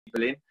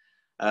people in.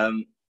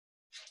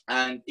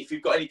 And if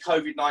you've got any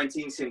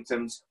COVID-19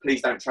 symptoms,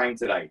 please don't train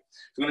today.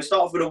 So I'm going to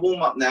start off with a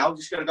warm-up now.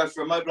 Just going to go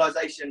for a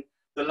mobilisation,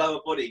 the lower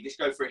body. Just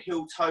go for a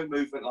heel-toe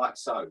movement like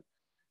so.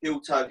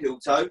 Heel-toe,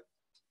 heel-toe.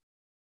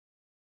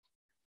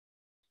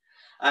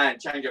 And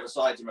change over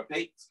sides and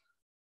repeat.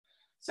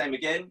 Same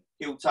again,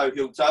 heel-toe,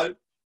 heel-toe.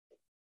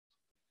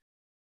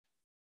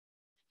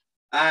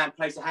 And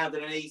place the hand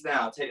on the knees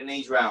now. Take the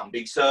knees round,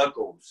 big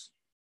circles.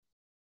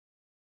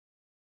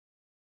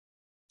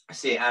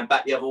 That's it, and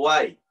back the other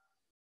way.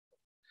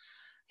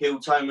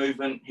 Heel-toe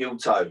movement,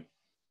 heel-toe.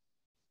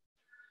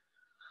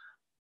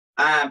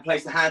 And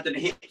place the hand on the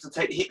hips and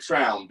take the hips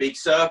round. Big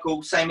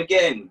circle, same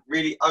again.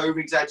 Really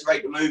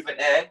over-exaggerate the movement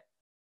there.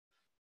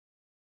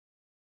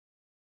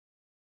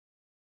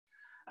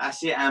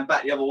 That's it, and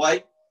back the other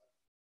way.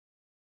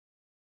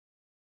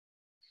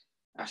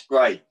 That's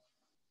great.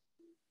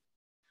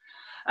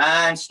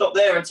 And stop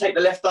there and take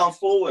the left arm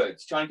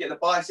forwards. Try and get the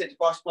biceps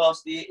brushed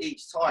past the ear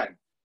each time.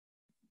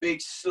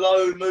 Big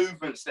slow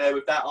movements there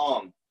with that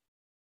arm.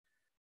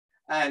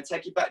 And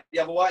take it back the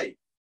other way.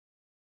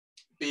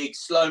 Big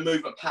slow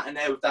movement pattern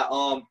there with that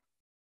arm.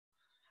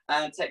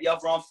 And take the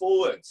other arm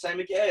forward. Same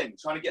again.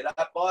 Trying to get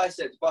that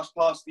biceps brushed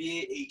past the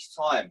ear each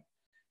time.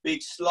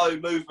 Big slow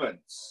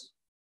movements.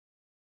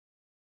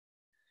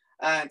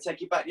 And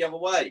take it back the other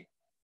way.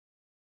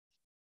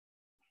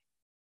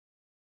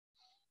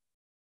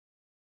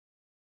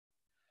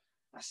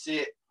 That's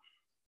it.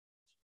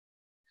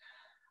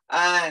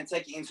 And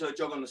take it into a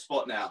jog on the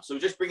spot now. So we're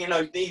just bringing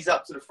those knees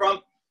up to the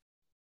front.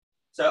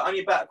 So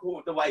only about a quarter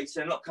of the way,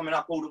 so not coming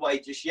up all the way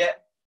just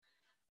yet.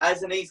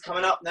 As the knees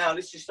coming up now,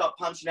 let's just start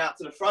punching out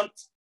to the front.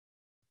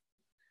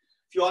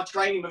 If you are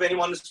training with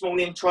anyone this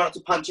morning, try not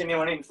to punch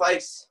anyone in the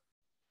face.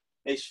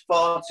 It's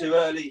far too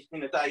early in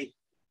the day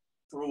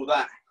for all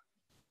that.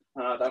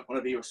 And I don't want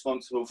to be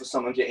responsible for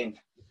someone getting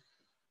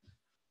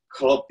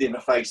clobbed in the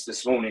face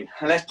this morning.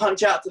 And let's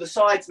punch out to the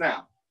sides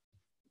now.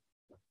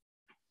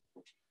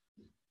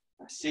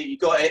 That's it, you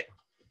got it.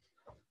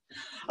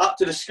 Up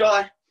to the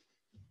sky.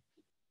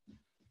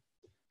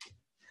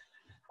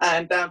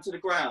 And down to the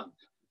ground.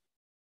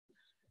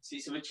 See,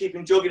 so we're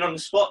keeping jogging on the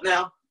spot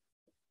now.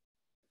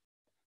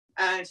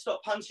 And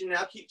stop punching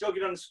now, keep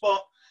jogging on the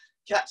spot.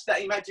 Catch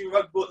that imaginary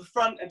rugby ball at the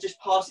front and just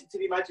pass it to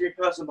the imaginary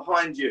person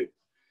behind you.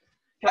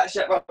 Catch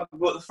that rugby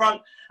ball at the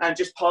front and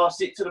just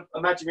pass it to the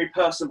imaginary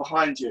person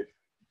behind you.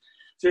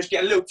 So just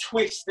get a little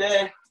twist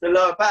there, the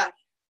lower back.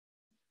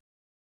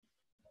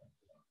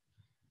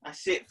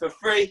 That's it for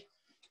 3,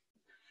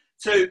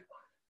 2,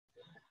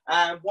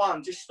 and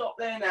 1. Just stop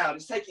there now.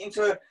 Just take it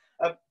into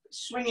a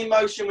swinging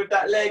motion with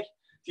that leg.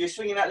 If you're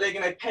swinging that leg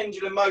in a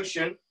pendulum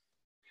motion,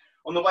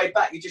 on the way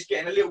back, you're just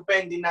getting a little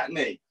bend in that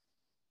knee.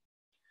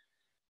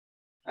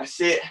 That's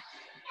it.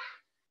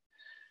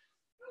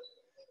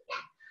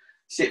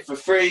 Sit for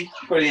 3.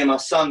 Probably hear my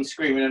son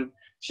screaming and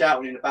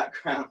shouting in the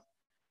background.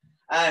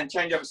 And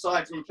change over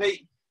side to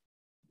repeat.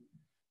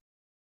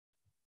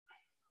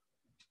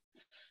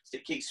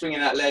 Keep swinging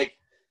that leg.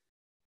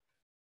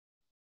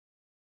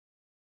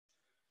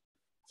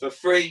 For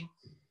 3,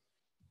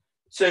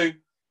 2,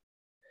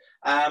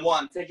 and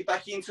 1. Take it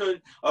back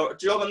into a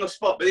jog on the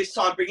spot, but this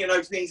time bringing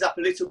those knees up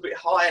a little bit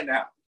higher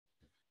now.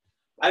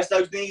 As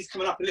those knees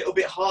coming up a little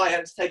bit higher,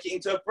 let's take it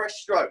into a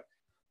breaststroke.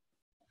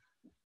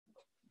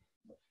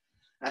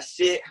 That's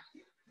it.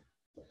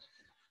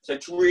 So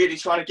it's really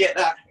trying to get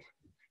that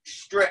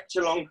stretch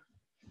along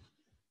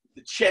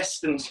the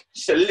chest and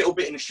just a little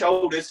bit in the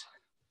shoulders.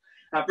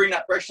 Now bring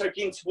that breaststroke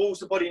in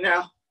towards the body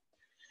now.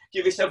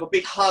 Give yourself a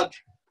big hug.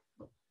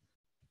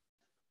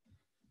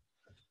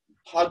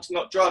 Hugs,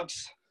 not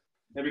drugs.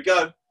 There we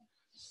go.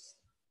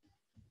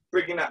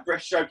 Bringing that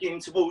breaststroke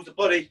in towards the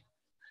body.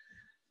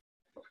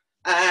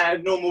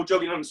 And normal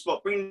jogging on the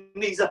spot. Bring the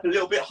knees up a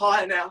little bit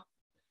higher now.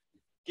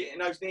 Getting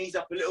those knees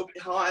up a little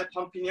bit higher.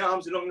 Pumping the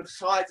arms along the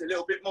sides a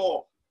little bit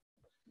more.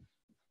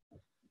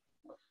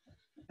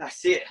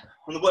 That's it.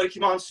 On the body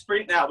command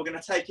sprint now, we're going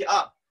to take it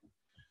up.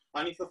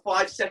 Only for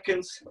 5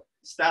 seconds.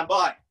 Stand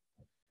by.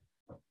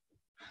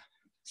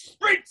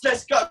 Sprint.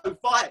 Let's go.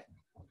 5,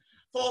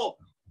 4,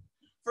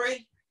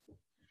 3,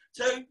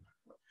 2,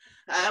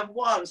 and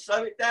 1.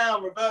 Slow it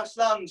down. Reverse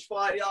lunge.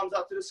 Fire the arms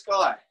up to the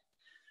sky.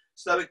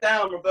 Slow it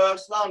down.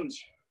 Reverse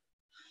lunge.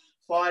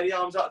 Fire the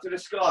arms up to the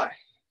sky.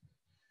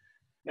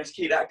 Let's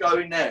keep that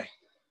going there.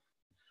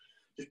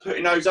 Just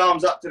putting those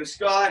arms up to the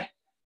sky.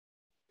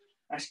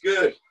 That's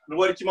good. And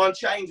what did you mind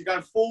change? You're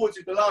going forwards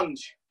with the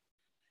lunge.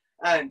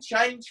 And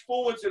change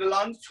forwards with the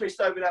lunge,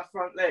 twist over that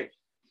front leg.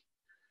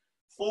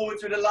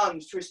 Forwards with the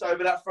lunge, twist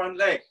over that front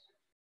leg.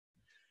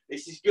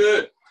 This is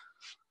good.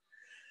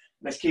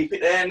 Let's keep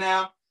it there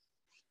now.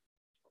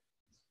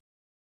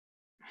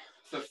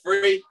 For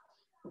 3,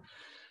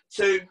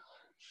 2,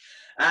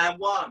 and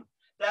 1.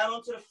 Down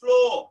onto the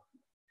floor.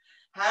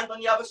 Hand on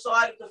the other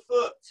side of the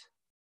foot.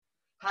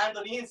 Hand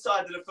on the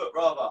inside of the foot,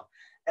 rather.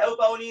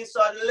 Elbow on the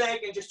inside of the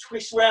leg and just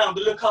twist round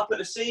and look up at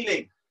the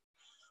ceiling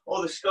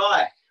or the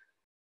sky.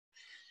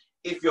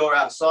 If you're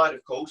outside,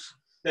 of course.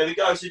 There we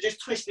go. So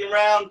just twisting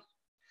round,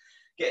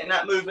 Getting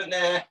that movement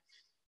there.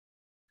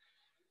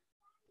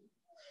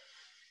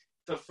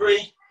 For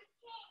 3,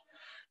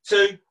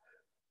 2,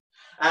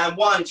 and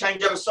 1.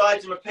 Change other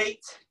sides and repeat.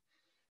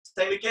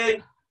 Same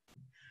again.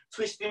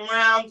 Twisting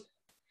round.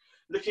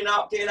 Looking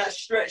up, getting that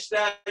stretch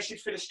there. You should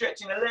feel a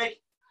stretch in the leg.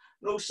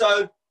 And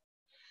also in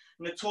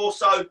the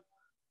torso.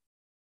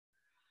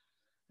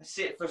 That's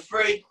it for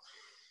 3,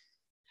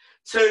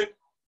 2,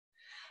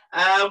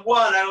 and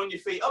 1. And on your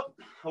feet up.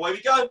 Away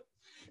we go.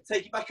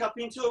 Take it back up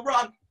into a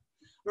run.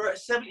 We're at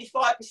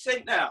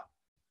 75% now.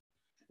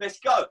 Let's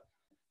go.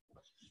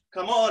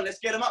 Come on, let's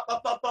get them up,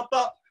 up, up, up,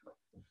 up.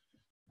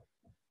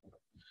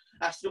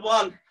 That's the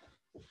one.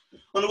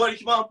 On the way to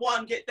command,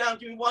 1, get down,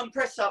 give me 1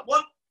 press up.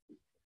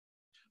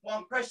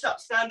 1 press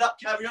up, stand up,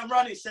 carry on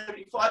running,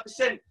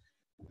 75%.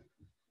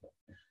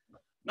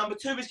 Number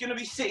 2 is going to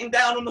be sitting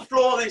down on the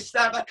floor, then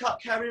stand back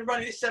up, carry on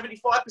running at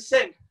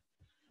 75%.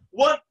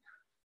 1.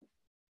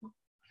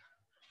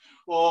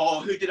 Oh,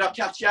 who did I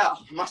catch out?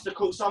 Must have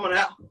caught someone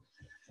out.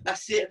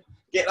 That's it.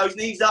 Get those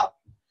knees up.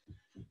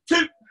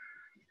 2.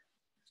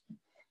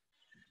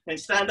 Then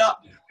stand up.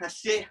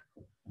 That's it.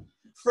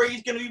 3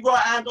 is going to be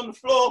right hand on the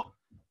floor.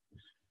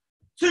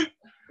 2.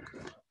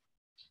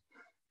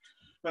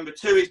 Remember,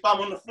 2 is bum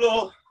on the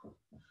floor.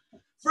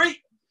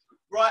 3.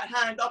 Right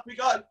hand, up we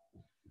go.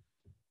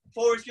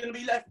 4 is going to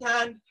be left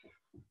hand.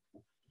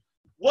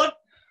 1.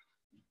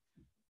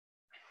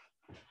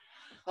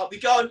 Up we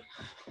go.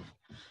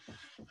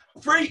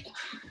 3.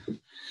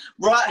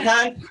 Right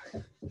hand.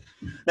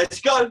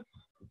 Let's go.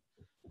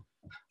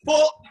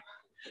 4.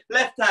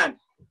 Left hand.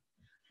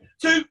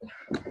 2.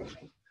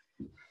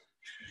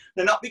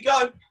 Then up we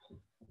go.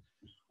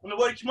 On the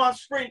way to command,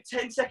 sprint.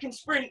 10-second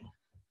sprint.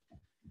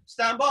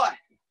 Stand by.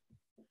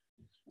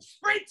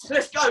 Sprint.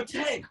 Let's go.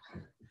 10,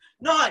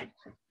 9,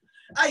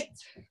 8,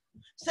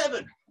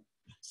 7,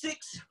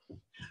 6,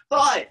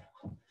 5,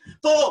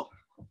 4,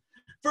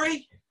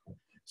 3,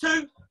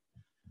 2,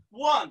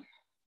 1.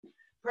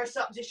 Press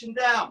up, position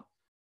down.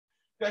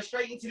 Go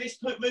straight into this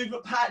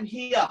movement pattern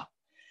here.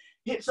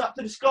 Hips up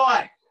to the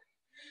sky.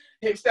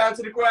 Hips down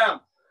to the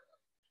ground.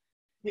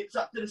 Hips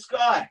up to the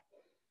sky.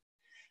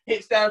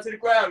 Hips down to the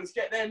ground. Let's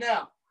get there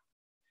now.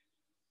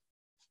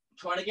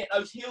 Trying to get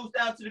those heels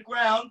down to the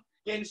ground.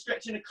 Getting a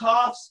stretch in the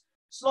calves.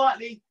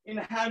 Slightly in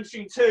the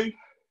hamstring too.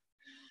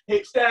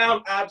 Hips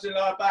down, abs and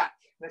lower back.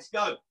 Let's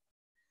go.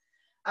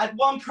 Add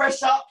 1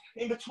 press up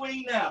in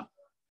between now.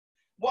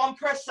 1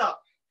 press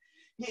up.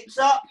 Hips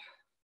up.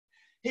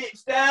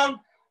 Hips down.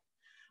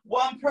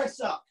 1 press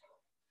up.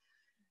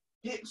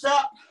 Hips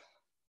up.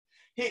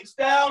 Hips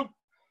down.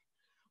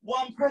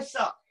 1 press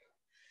up.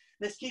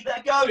 Let's keep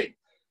that going.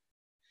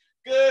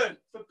 Good.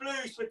 For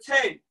blues for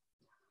 10,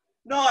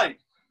 9,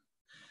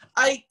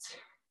 8,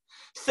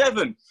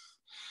 7,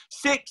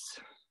 6,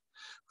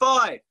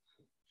 5,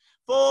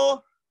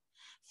 4,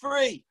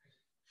 3,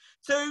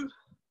 2,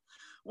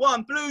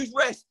 1. Blues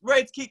rest.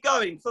 Reds keep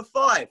going for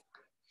 5,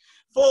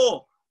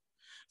 4,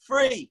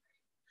 3,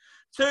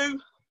 2,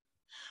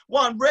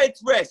 1.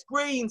 Reds rest.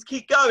 Greens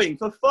keep going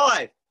for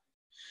 5,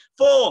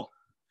 4,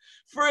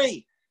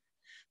 3,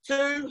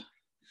 2,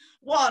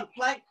 1.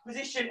 Plank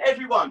position,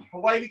 everyone.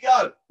 Away we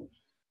go.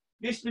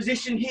 This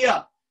position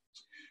here.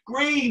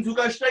 Greens will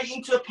go straight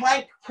into a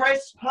plank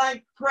press,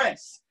 plank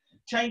press.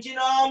 Changing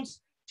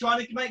arms,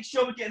 trying to make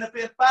sure we're getting a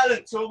bit of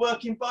balance so we're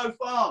working both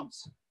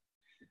arms.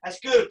 That's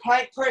good.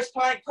 Plank press,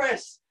 plank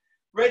press.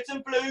 Reds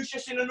and blues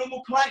just in a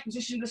normal plank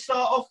position to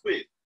start off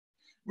with.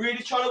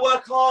 Really trying to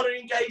work hard and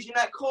engaging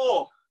that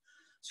core.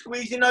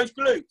 Squeezing those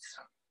glutes.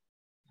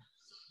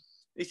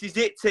 This is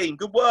it, team.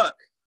 Good work.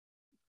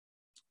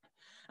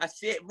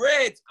 That's it.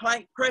 Reds,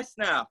 plank press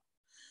now.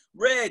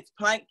 Reds,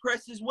 plank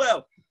press as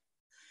well.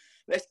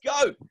 Let's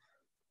go.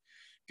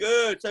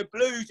 Good. So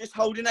blues just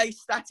holding a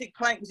static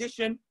plank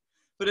position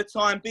for the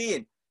time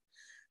being.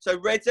 So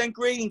reds and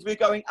greens, we're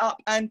going up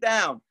and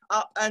down,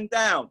 up and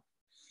down.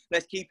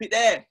 Let's keep it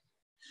there.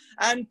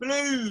 And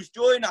blues,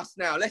 join us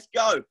now. Let's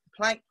go.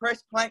 Plank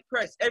press,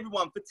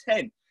 everyone for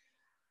 10,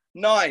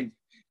 9.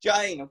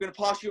 Jane, I'm going to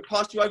pass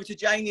you over to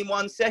Jane in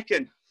 1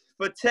 second.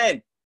 For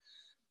 10,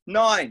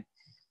 9,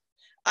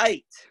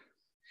 8,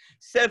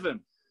 7,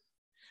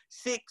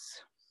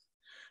 6,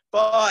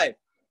 5,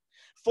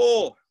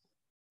 4,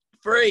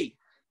 3,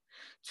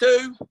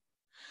 2,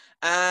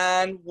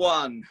 and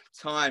 1.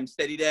 Time,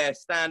 steady there.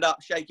 Stand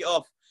up, shake it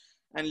off,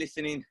 and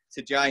listening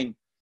to Jane.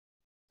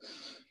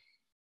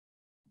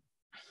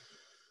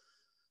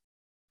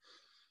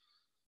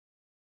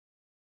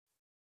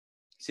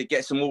 So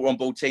get some water on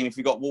board, team. If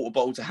you've got water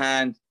bottle to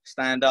hand,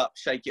 stand up,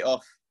 shake it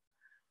off.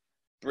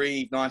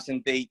 Breathe nice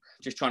and deep.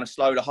 Just trying to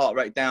slow the heart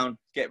rate down.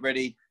 Get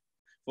ready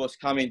for what's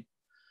coming.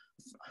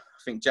 I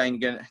think Jane,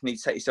 you're going to need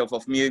to take yourself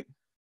off mute.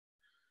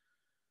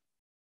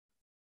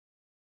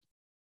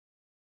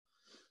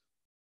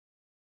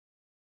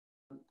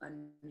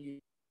 Can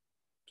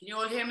you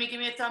all hear me? Give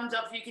me a thumbs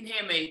up if you can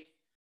hear me.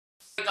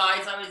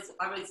 Guys,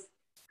 I was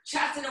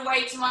chatting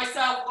away to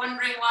myself,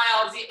 wondering why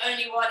I was the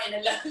only one in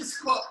a low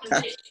squat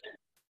position.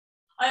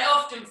 I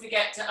often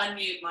forget to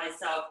unmute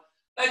myself.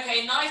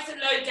 Okay, nice and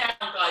low down,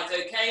 guys,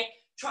 okay?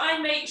 Try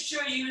and make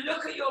sure you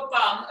look at your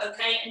bum,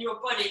 okay, and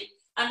your body,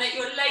 and that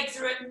your legs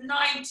are at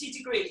 90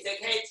 degrees,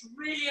 okay? It's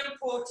really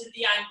important,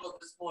 the angle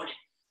this morning.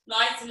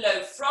 Nice and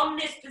low. From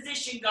this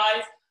position,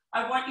 guys,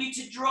 I want you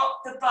to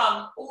drop the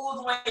bum all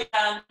the way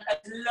down as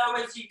low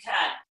as you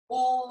can,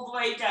 all the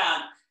way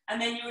down. And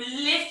then you're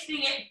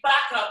lifting it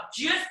back up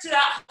just to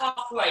that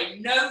halfway,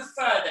 no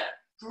further.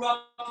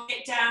 Dropping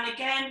it down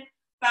again,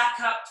 back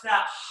up to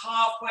that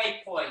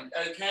halfway point,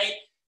 okay?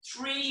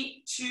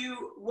 3,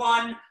 2,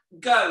 1,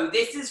 go.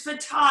 This is for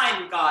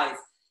time, guys.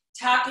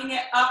 Tapping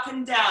it up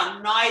and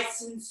down,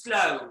 nice and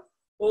slow.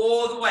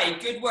 All the way,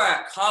 good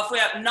work. Halfway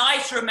up,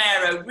 nice,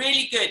 Romero,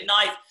 really good,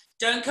 nice.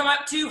 Don't come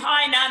up too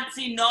high,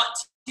 Nancy, not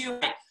too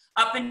high.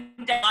 Up and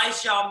down,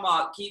 nice,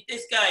 Jean-Marc. Keep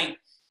this going.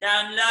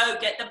 Down low,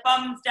 get the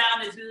bums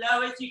down as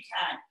low as you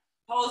can.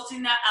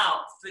 Pulsing that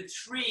out for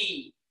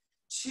 3,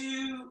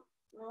 2,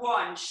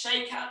 1.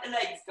 Shake out the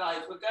legs,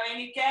 guys. We're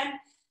going again.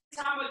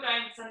 This time we're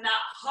going from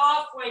that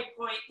halfway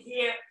point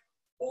here,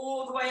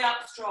 all the way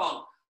up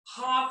strong.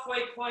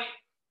 Halfway point,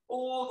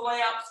 all the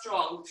way up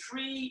strong.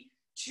 3,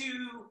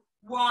 2,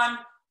 1,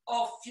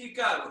 off you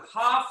go.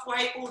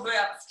 Halfway, all the way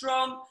up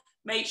strong.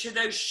 Make sure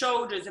those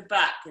shoulders are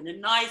back in a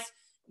nice,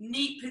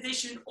 neat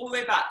position all the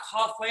way back.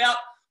 Halfway up,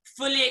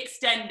 fully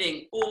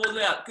extending all the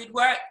way up. Good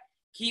work.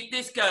 Keep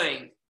this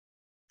going.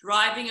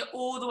 Driving it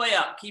all the way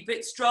up. Keep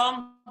it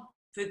strong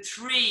for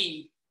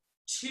 3,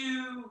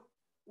 2,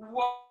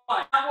 1.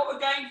 Now what we're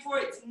going for,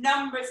 it's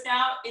numbers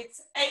now.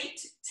 It's 8,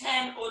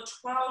 10, or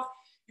 12.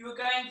 You are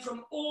going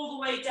from all the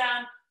way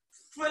down,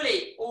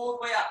 fully, all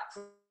the way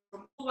up.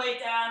 From all the way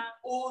down,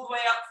 all the way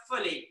up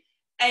fully.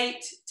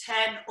 8, 10,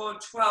 or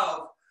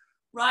 12.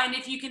 Ryan,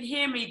 if you can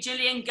hear me,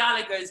 Gillian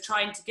Gallagher is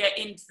trying to get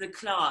into the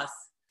class.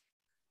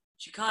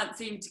 She can't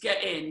seem to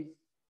get in.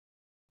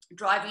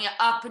 Driving it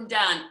up and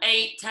down,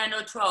 8, 10,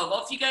 or 12.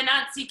 Off you go,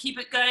 Nancy. Keep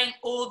it going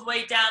all the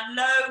way down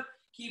low.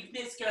 Keep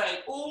this going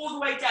all the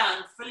way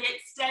down, fully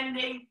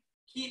extending.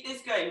 Keep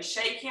this going.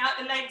 Shaking out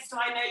the legs so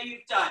I know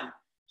you've done.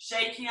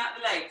 Shaking out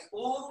the legs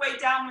all the way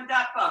down with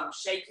that bum.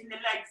 Shaking the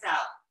legs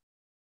out.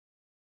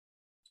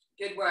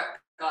 Good work,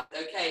 guys.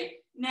 Okay,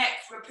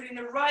 next we're putting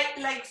the right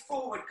legs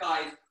forward,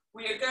 guys.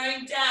 We are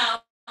going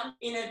down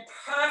in a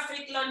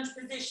perfect lunge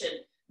position.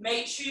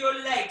 Make sure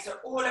your legs are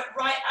all at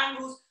right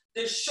angles.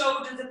 The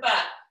shoulders are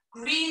back.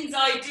 Greens,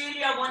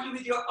 ideally, I want you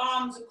with your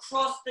arms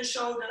across the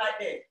shoulder like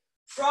this.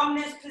 From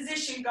this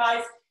position,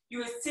 guys,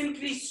 you are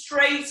simply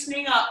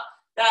straightening up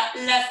that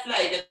left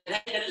leg.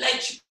 The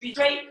leg should be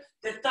straight,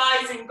 the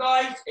thighs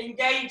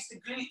engaged, the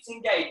glutes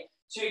engaged.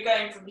 So you're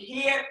going from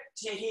here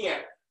to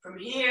here, from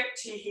here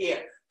to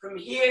here, from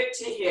here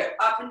to here.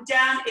 Up and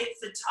down,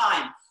 it's the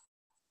time.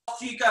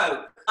 Off you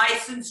go.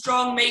 Nice and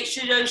strong. Make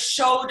sure those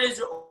shoulders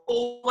are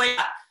all the way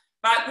up.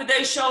 Back with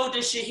those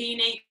shoulders,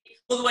 Shahini.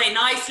 All the way.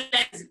 Nice,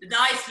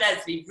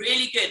 Leslie.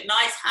 Really good.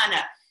 Nice,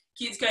 Hannah.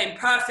 Keeps going.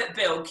 Perfect,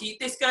 Bill. Keep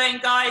this going,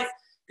 guys.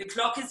 The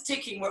clock is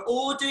ticking. We're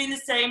all doing the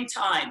same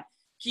time.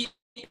 Keep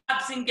the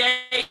abs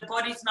engaged. The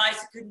body's nice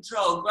and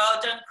controlled. Well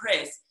done,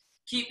 Chris.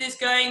 Keep this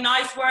going.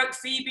 Nice work,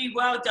 Phoebe.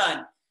 Well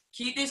done.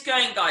 Keep this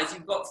going, guys.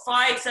 You've got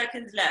 5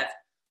 seconds left.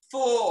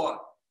 4,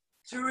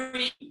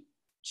 3,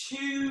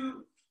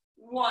 2,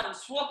 1.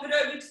 Swap it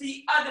over to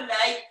the other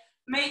leg.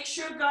 Make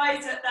sure,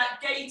 guys, that that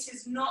gait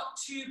is not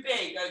too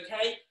big,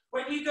 okay?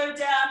 When you go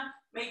down,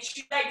 make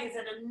sure your leg is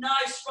at a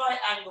nice right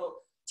angle.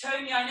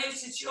 Tony, I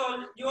noticed your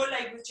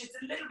leg was just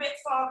a little bit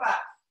far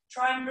back.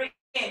 Try and bring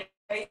it in,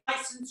 okay?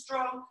 Nice and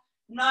strong,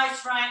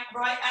 nice right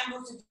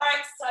angle to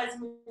exercise.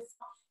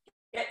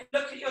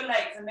 Look at your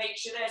legs and make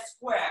sure they're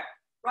square.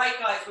 Right,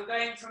 guys, we're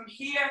going from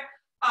here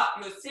up.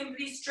 You're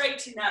simply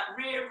straightening that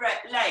rear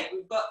leg.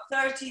 We've got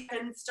 30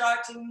 seconds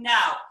starting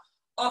now.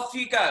 Off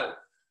you go.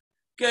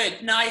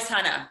 Good, nice,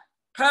 Hannah.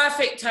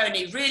 Perfect,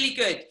 Tony, really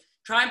good.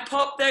 Try and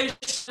pop those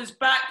shoulders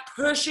back,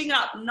 pushing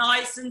up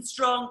nice and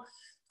strong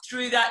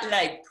through that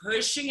leg,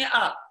 pushing it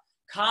up.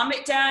 Calm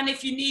it down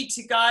if you need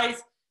to,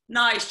 guys.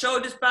 Nice,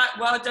 shoulders back,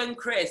 well done,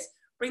 Chris.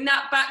 Bring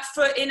that back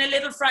foot in a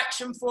little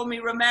fraction for me,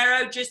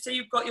 Romero, just so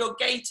you've got your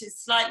gait is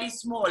slightly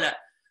smaller.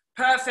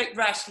 Perfect,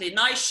 Rashley.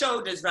 Nice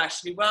shoulders,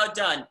 Rashley, well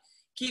done.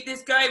 Keep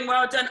this going,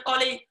 well done,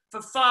 Ollie,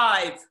 for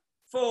 5,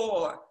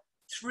 4,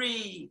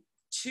 3,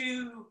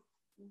 2,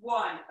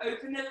 1.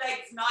 Open the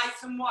legs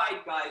nice and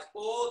wide, guys.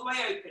 All the way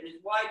open, as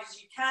wide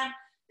as you can.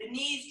 The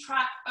knees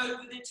track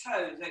over the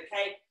toes,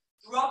 okay?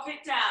 Drop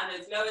it down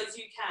as low as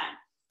you can.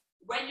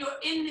 When you're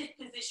in this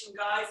position,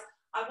 guys,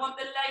 I want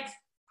the legs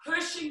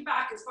pushing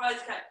back as far as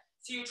you can.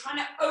 So you're trying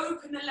to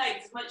open the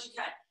legs as much as you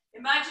can.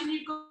 Imagine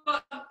you've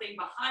got something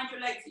behind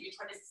your legs that you're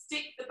trying to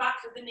stick the back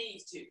of the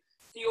knees to.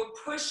 So you're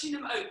pushing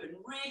them open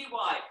really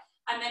wide.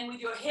 And then with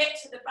your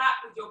hips at the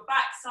back, with your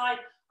back side,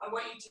 I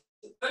want you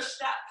to push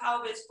that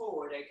pelvis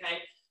forward, okay?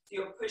 So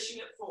you're pushing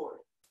it forward.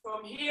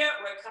 From here,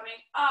 we're coming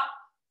up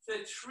for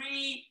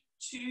 3,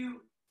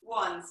 2,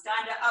 1.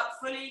 Stand it up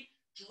fully,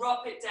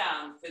 drop it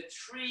down for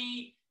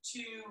 3,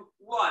 2,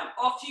 1.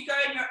 Off you go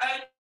in your own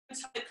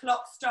time. The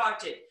clock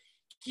started.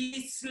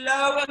 Keep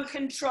slow and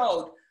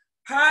controlled.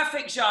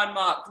 Perfect,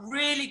 Jean-Marc.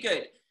 Really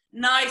good.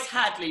 Nice,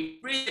 Hadley.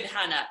 Really good,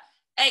 Hannah.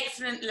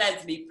 Excellent,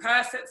 Leslie.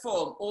 Perfect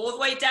form. All the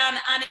way down,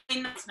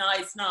 Annie. Nice,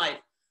 nice, nice.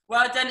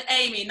 Well done,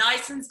 Amy.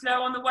 Nice and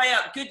slow on the way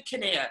up. Good,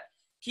 Kinnear.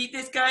 Keep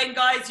this going,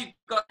 guys. You've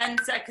got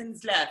 10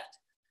 seconds left.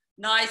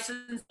 Nice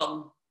and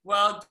strong.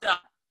 Well done.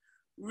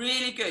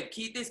 Really good.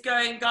 Keep this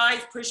going,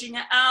 guys. Pushing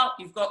it out.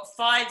 You've got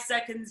 5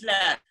 seconds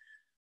left.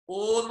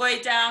 All the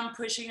way down,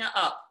 pushing it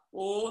up.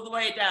 All the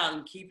way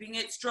down. Keeping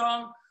it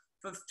strong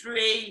for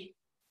 3,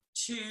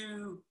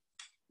 2,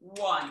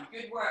 1.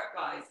 Good work,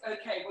 guys.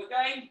 Okay, we're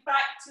going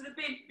back to the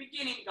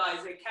beginning, guys,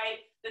 okay?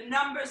 The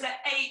numbers are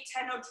 8,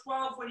 10, or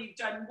 12. When you've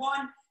done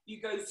 1,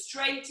 you go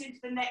straight into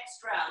the next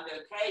round,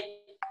 okay?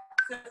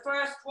 So the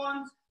first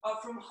ones are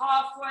from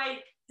halfway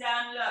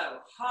down low,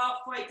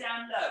 halfway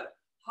down low,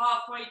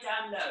 halfway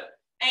down low.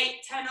 8,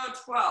 10, or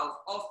 12.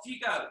 Off you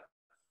go.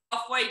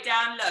 Halfway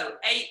down low.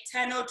 8,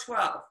 10, or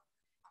 12.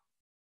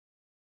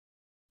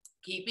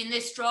 Keeping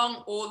this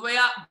strong all the way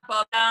up,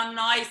 above, down,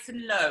 nice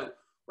and low.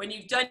 When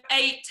you've done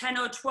 8, 10,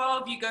 or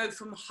 12, you go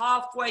from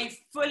halfway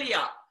fully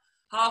up.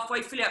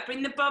 Halfway fully up.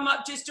 Bring the bum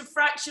up just a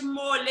fraction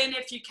more, Lynn,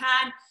 if you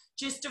can.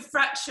 Just a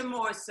fraction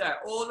more, sir.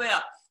 All the way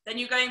up. Then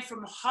you're going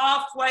from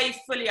halfway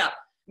fully up.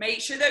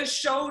 Make sure those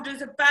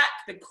shoulders are back,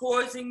 the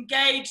core's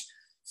engaged.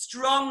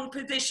 Strong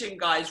position,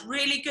 guys.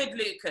 Really good,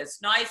 Lucas.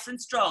 Nice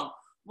and strong.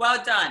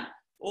 Well done.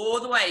 All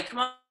the way. Come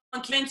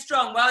on, keep in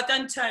strong. Well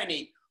done,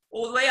 Tony.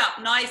 All the way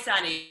up. Nice,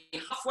 Annie.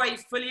 Halfway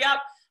fully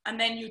up. And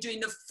then you're doing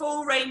the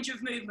full range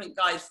of movement,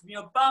 guys, from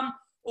your bum,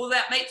 all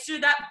that. Make sure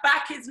that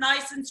back is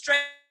nice and straight,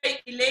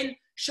 Lynn.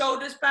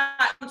 Shoulders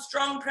back.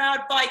 Strong, proud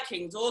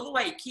Vikings. All the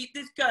way. Keep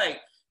this going.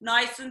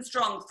 Nice and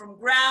strong. From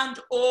ground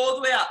all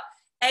the way up.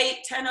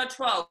 8, 10, or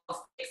 12.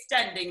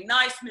 Extending.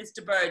 Nice,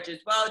 Mr. Burgess.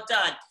 Well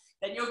done.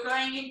 Then you're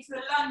going into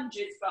the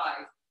lunges,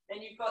 guys.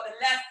 Then you've got the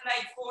left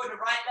leg forward, the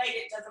right leg.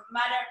 It doesn't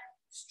matter.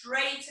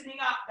 Straightening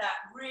up that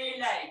rear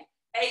leg.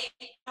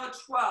 8 or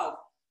 12.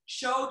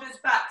 Shoulders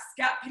back,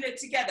 scapula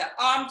together,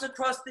 arms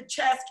across the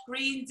chest,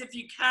 greens if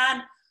you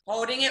can,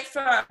 holding it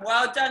firm.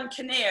 Well done,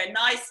 Kinnear.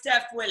 Nice,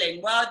 Steph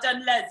Willing. Well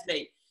done,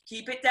 Leslie.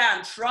 Keep it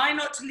down. Try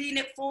not to lean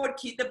it forward.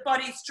 Keep the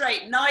body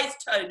straight. Nice,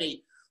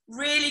 Tony.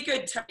 Really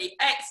good, Tony.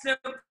 Excellent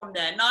from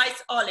there.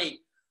 Nice,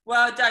 Ollie.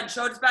 Well done.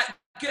 Shoulders back.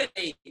 Good.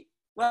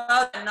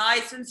 Well done.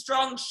 Nice and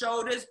strong.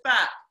 Shoulders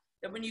back.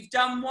 Then when you've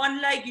done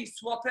one leg, you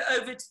swap it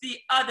over to the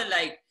other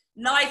leg.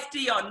 Nice,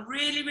 Dion.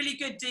 Really, really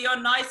good,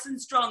 Dion. Nice and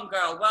strong,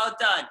 girl. Well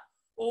done.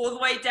 All the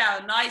way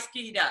down. Nice,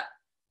 Gita.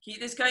 Keep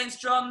this going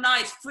strong.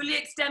 Nice. Fully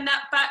extend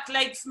that back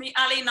leg for me,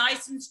 Ali.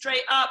 Nice and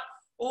straight up.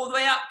 All the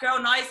way up,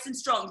 girl. Nice and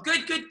strong.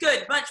 Good, good,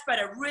 good. Much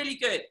better. Really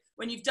good.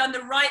 When you've done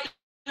the right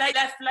leg,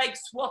 left leg,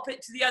 swap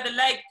it to the other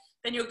leg.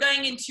 Then you're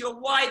going into your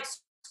wide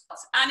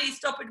squats. Annie,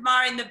 stop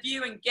admiring the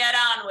view and get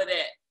on with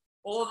it.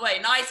 All the way.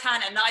 Nice,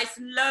 Hannah. Nice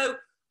and low.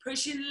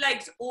 Pushing the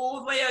legs all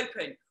the way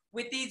open.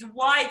 With these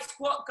wide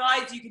squat,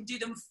 guys, you can do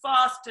them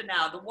faster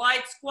now. The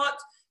wide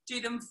squats, do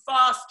them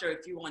faster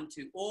if you want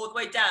to. All the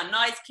way down.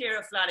 Nice,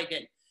 Kira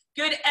Flanagan.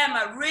 Good,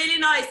 Emma. Really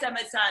nice, Emma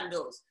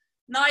Sandals.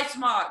 Nice,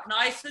 Mark.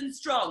 Nice and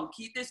strong.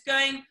 Keep this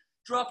going.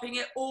 Dropping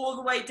it all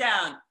the way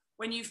down.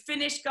 When you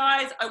finish,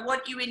 guys, I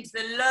want you into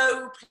the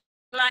low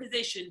plank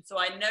position so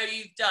I know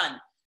you've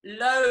done.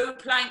 Low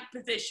plank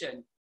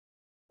position.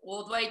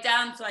 All the way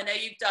down so I know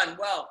you've done.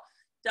 Well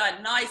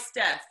done. Nice,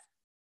 Steph.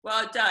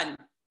 Well done.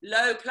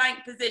 Low plank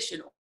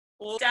position.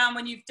 All down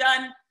when you've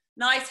done.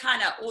 Nice,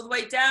 Hannah. All the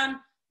way down.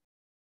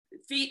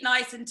 Feet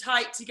nice and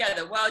tight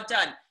together. Well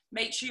done.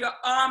 Make sure your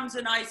arms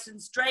are nice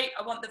and straight.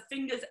 I want the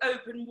fingers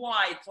open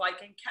wide so I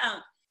can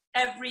count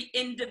every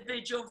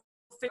individual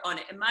fit on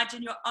it.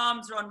 Imagine your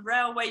arms are on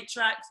railway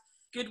tracks.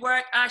 Good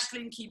work,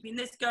 Ashlyn, keeping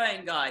this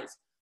going, guys.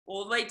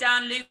 All the way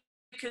down, Luke.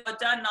 Well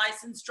done.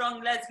 Nice and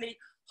strong, Leslie.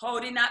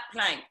 Holding that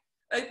plank.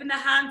 Open the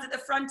hands at the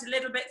front a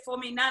little bit for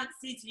me,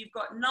 Nancy, so you've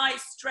got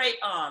nice straight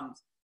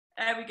arms.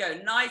 There we go,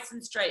 nice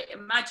and straight.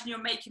 Imagine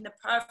you're making the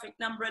perfect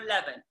number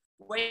 11.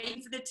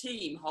 Waiting for the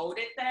team. Hold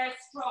it there,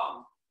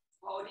 strong.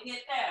 Holding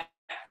it there.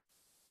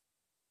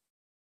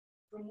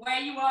 From where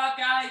you are,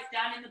 guys,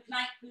 down in the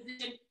plank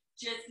position,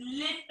 just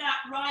lift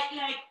that right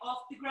leg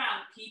off the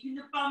ground, keeping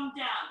the bum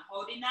down,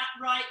 holding that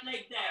right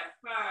leg there,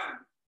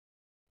 firm.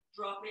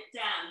 Drop it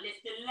down.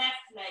 Lift the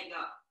left leg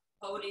up,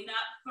 holding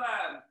that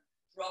firm.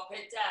 Drop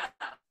it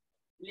down.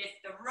 Lift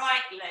the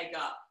right leg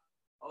up.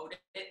 Hold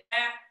it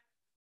there.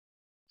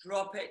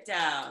 Drop it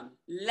down.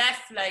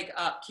 Left leg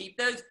up. Keep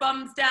those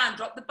bums down.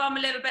 Drop the bum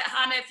a little bit,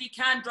 Hannah, if you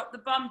can. Drop the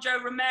bum, Joe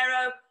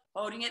Romero.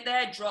 Holding it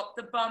there. Drop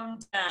the bum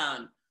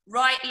down.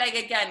 Right leg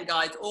again,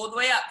 guys. All the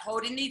way up.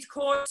 Holding these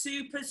core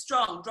super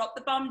strong. Drop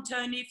the bum,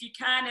 Tony, if you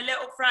can. A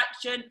little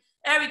fraction.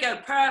 There we go.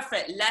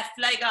 Perfect. Left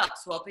leg up.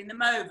 Swapping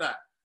them over.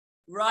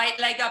 Right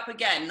leg up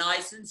again.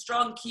 Nice and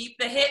strong. Keep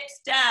the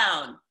hips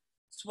down.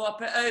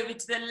 Swap it over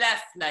to the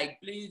left leg.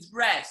 Blues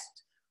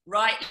rest.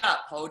 Right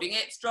up. Holding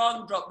it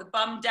strong. Drop the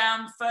bum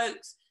down,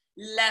 folks.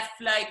 Left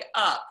leg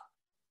up.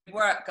 Good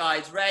work,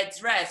 guys.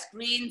 Reds rest.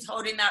 Greens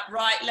holding that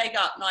right leg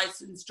up.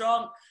 Nice and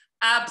strong.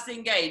 Abs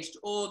engaged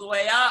all the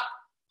way up.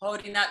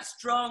 Holding that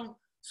strong.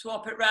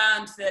 Swap it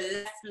round to the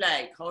left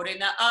leg, holding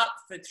that up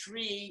for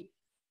 3,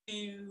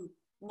 2,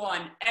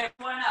 1.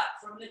 Everyone up.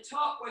 From the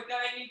top, we're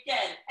going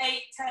again.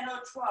 8, 10,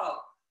 or 12.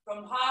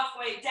 From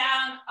halfway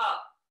down,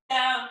 up,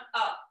 down,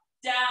 up,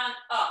 down,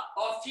 up.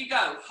 Off you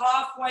go.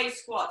 Halfway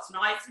squats,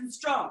 nice and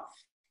strong.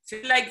 So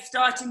legs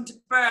starting to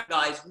burn,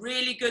 guys.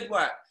 Really good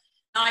work.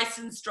 Nice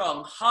and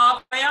strong.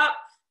 Halfway up,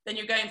 then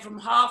you're going from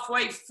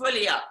halfway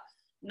fully up.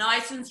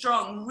 Nice and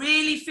strong.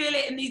 Really feel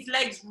it in these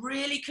legs.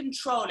 Really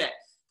control it.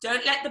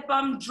 Don't let the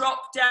bum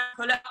drop down.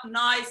 Pull up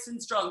nice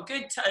and strong.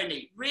 Good,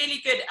 Tony. Really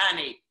good,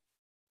 Annie.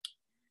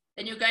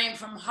 Then you're going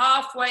from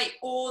halfway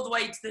all the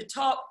way to the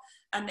top,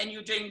 and then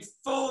you're doing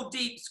full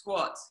deep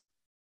squats.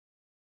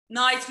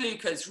 Nice,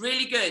 Lucas.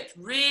 Really good.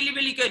 Really,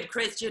 really good,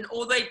 Christian.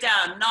 All the way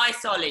down.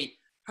 Nice, Ollie.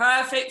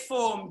 Perfect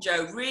form,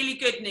 Joe. Really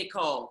good,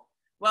 Nicole.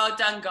 Well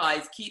done,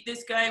 guys. Keep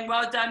this going.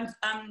 Well done,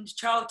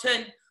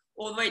 Charlton.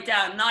 All the way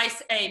down.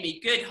 Nice, Amy.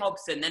 Good,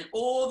 Hobson. Then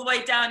all the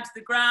way down to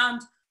the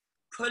ground.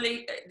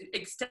 Pulling,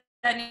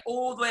 extending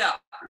all the way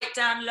up. Right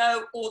down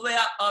low, all the way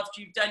up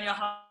after you've done your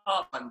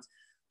half ones.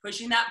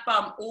 Pushing that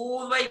bum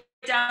all the way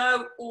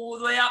down, all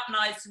the way up,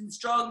 nice and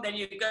strong. Then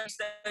you go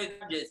to those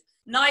lunges.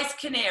 Nice,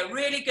 Kinnear.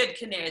 Really good,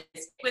 Kinnear.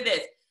 Stick with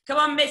this. Come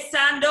on, Miss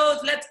Sandals.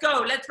 Let's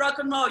go. Let's rock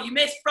and roll. You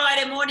missed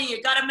Friday morning.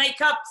 You got to make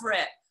up for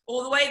it.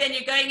 All the way, then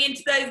you're going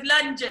into those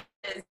lunges.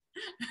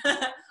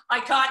 I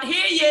can't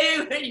hear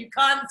you. You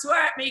can't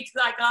swear at me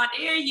because I can't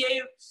hear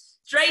you.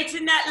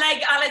 Straighten that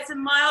leg,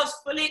 Alison Miles.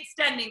 Fully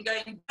extending,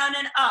 going down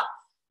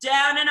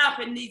and up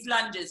in these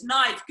lunges.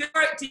 Nice. Good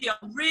work, Dion.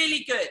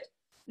 Really good.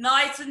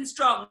 Nice and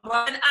strong.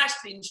 Well done,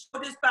 Ashley.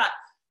 Shoulders back.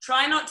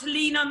 Try not to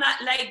lean on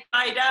that leg,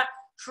 Ida.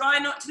 Try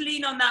not to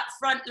lean on that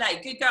front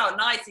leg. Good girl.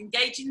 Nice.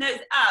 Engaging those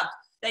abs.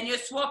 Then you're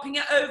swapping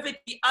it over to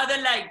the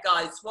other leg,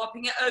 guys.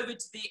 Swapping it over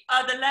to the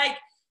other leg.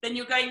 Then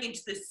you're going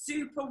into the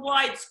super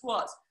wide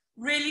squats.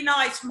 Really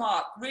nice,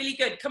 Mark. Really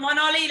good. Come on,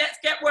 Ollie. Let's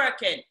get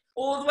working.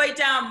 All the way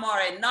down,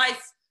 Maureen.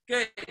 Nice.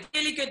 Good.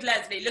 Really good,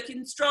 Leslie.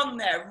 Looking strong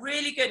there.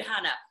 Really good,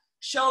 Hannah.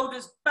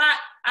 Shoulders back,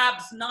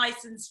 abs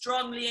nice and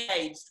strongly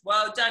engaged.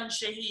 Well done,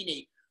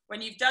 Shahini. When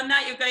you've done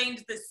that, you're going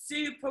into the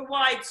super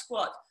wide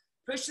squat.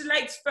 Push the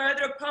legs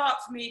further apart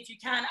for me if you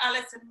can,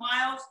 Alison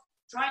Miles.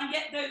 Try and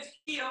get those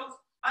heels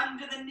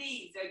under the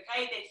knees,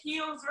 okay? The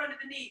heels are under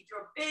the knees.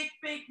 You're a big,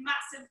 big,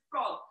 massive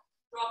frog.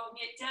 Dropping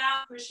it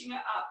down, pushing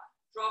it up.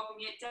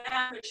 Dropping it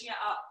down, pushing it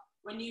up.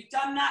 When you've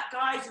done that,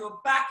 guys,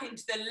 you're back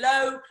into the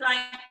low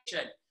plank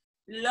position.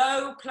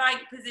 Low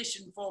plank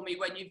position for me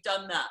when you've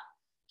done that.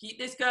 Keep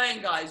this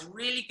going, guys.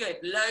 Really good.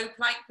 Low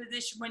plank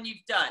position when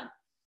you've done.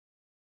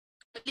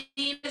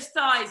 Lean those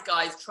thighs,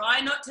 guys.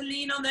 Try not to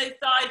lean on those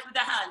thighs with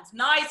the hands.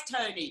 Nice,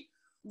 Tony.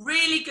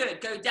 Really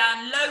good. Go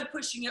down low,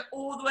 pushing it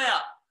all the way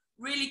up.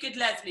 Really good,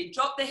 Leslie.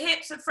 Drop the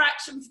hips a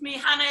fraction for me,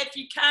 Hannah, if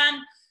you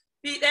can.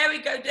 There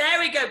we go. There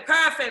we go.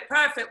 Perfect,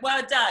 perfect.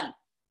 Well done.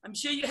 I'm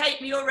sure you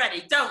hate me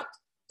already. Don't.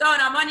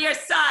 I'm on your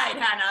side,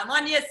 Hannah. I'm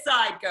on your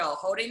side, girl.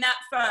 Holding that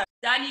firm.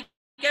 Down you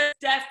go,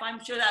 Steph.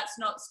 I'm sure that's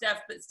not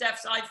Steph, but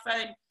Steph's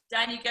iPhone.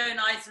 Down you go,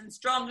 nice and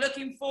strong.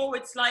 Looking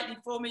forward slightly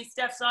for me.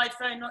 Steph's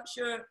iPhone, not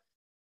sure.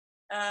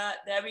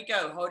 There we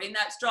go. Holding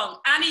that strong.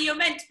 Annie, you're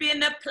meant to be in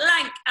the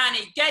plank,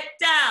 Annie. Get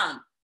down.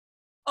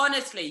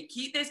 Honestly,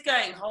 keep this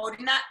going.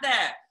 Holding that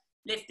there.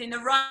 Lifting the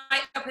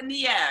right up in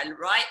the air.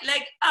 Right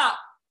leg up.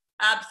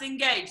 Abs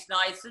engaged.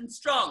 Nice and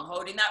strong.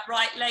 Holding that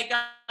right leg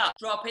up.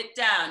 Drop it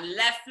down.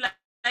 Left leg.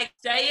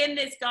 Stay in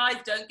this, guys.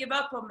 Don't give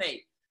up on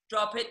me.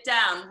 Drop it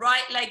down.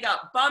 Right leg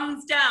up.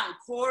 Bums down.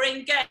 Core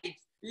engaged.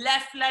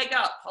 Left leg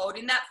up.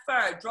 Holding that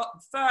firm.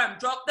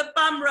 Drop the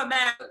bum,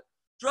 Romero.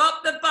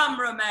 Drop the bum,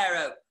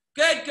 Romero.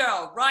 Good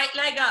girl. Right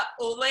leg up.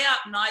 All the way up.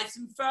 Nice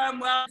and firm.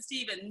 Well,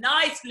 Stephen.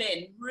 Nice,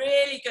 Lynn.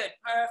 Really good.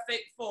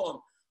 Perfect form.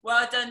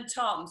 Well done,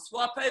 Tom.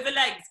 Swap over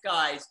legs,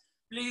 guys.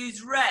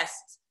 Blues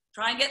rest.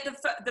 Try and get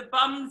the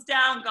bums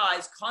down,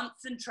 guys.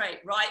 Concentrate.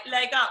 Right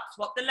leg up.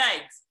 Swap the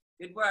legs.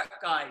 Good work,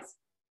 guys.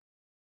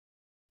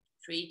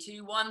 3,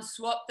 2, 1.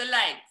 Swap the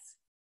legs.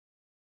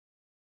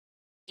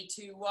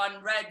 3, 2,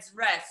 1. Reds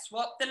rest.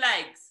 Swap the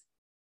legs.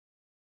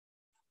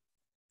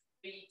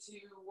 3, 2,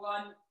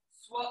 1.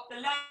 Swap the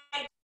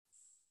legs.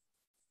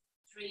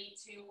 3,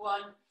 2,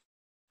 1.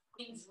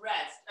 Queens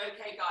rest.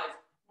 Okay, guys.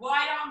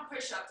 Wide arm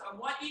push-ups. I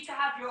want you to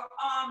have your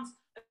arms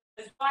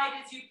as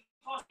wide as you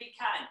possibly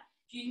can.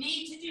 If you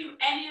need to do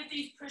any of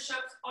these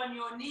push-ups on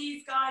your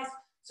knees, guys,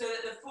 so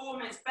that the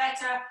form is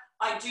better,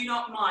 I do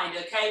not mind,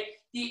 okay?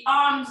 The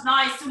arms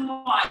nice and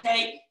wide,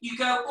 okay? You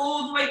go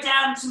all the way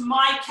down to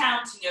my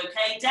counting,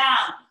 okay?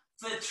 Down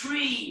for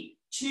 3,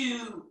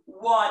 2,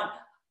 1.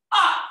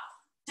 Up,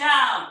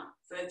 down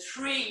for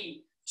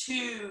 3,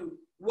 2,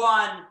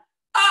 1.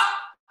 Up,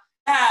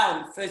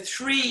 down for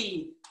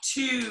 3,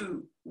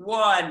 2,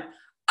 1.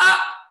 Up,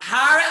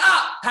 power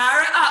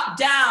it up,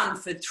 down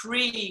for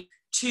 3,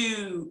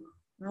 2,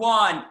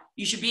 1.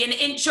 You should be an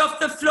inch off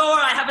the floor.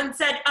 I haven't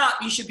said up.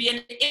 You should be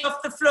an inch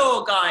off the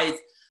floor, guys.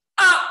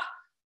 Up,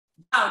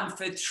 down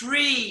for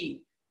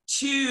 3,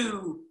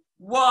 2,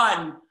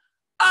 1.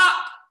 Up,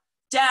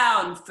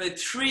 down for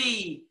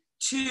 3,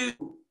 2,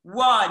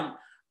 1.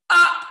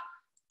 up,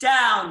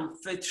 down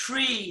for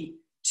 3,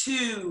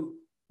 2,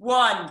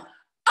 1,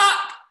 up,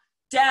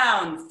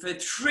 down for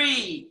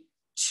 3,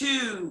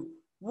 2,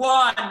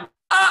 1,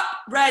 up,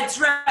 reds,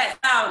 rest,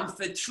 down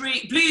for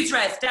 3, blues,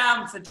 rest,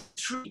 down for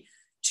 3,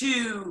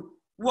 2,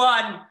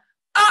 1,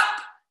 up,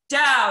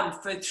 down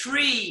for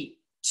 3,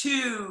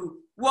 2,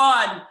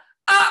 1,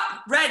 up,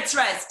 reds,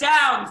 rest,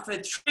 down for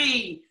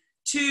 3,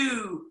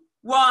 2,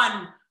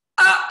 1,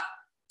 up,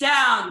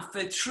 down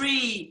for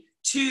 3,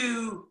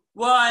 2,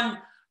 1,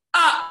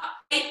 up.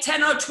 8,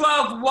 10 or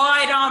 12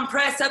 wide arm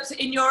press ups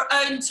in your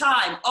own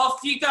time.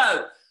 Off you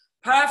go.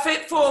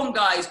 Perfect form,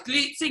 guys.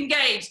 Glutes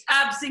engaged,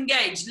 abs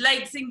engaged,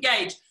 legs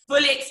engaged,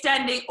 fully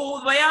extending all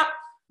the way up.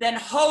 Then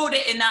hold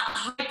it in that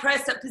high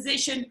press up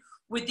position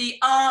with the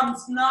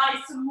arms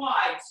nice and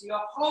wide. So you're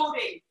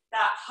holding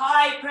that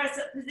high press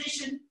up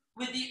position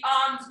with the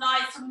arms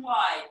nice and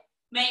wide.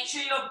 Make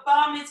sure your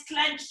bum is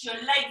clenched, your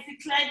legs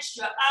are clenched,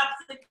 your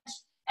abs are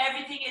clenched.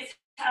 Everything is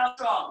held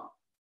strong.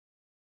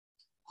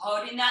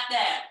 Holding that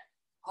there.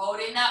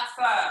 Holding that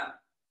firm.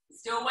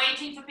 Still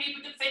waiting for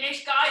people to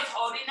finish, guys.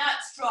 Holding that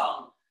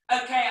strong.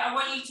 Okay, I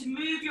want you to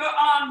move your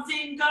arms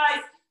in,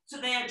 guys,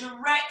 so they are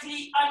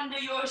directly under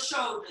your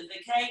shoulders,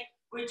 okay?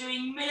 We're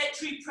doing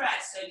military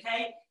press,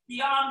 okay?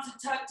 The arms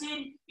are tucked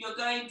in. You're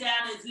going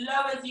down as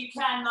low as you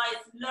can, nice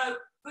and low,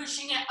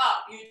 pushing it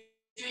up. You're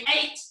doing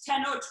 8,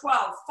 10 or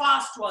 12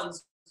 fast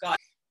ones, guys.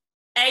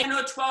 8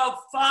 or 12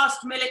 fast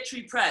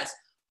military press.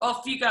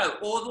 Off you go,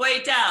 all the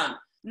way down.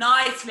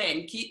 Nicely,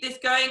 and keep this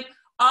going.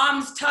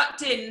 Arms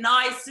tucked in,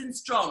 nice and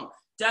strong.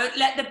 Don't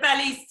let the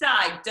belly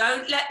sag.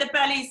 Don't let the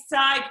belly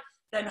sag.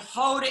 Then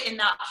hold it in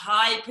that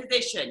high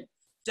position.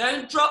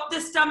 Don't drop the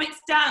stomachs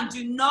down.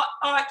 Do not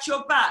arch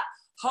your back.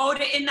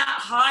 Hold it in that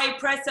high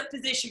press up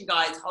position,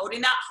 guys.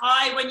 Holding that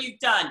high when you've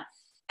done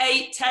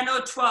 8, 10 or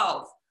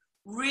 12.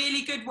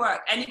 Really good work.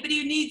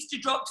 Anybody who needs to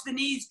drop to the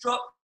knees,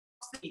 drop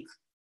to the knees.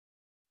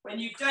 When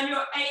you've done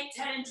your 8,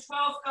 10 and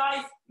 12,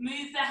 guys,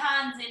 move the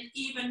hands in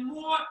even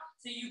more.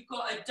 So you've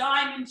got a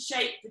diamond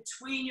shape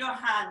between your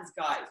hands,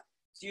 guys.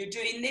 So you're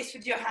doing this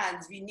with your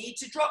hands. If you need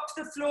to drop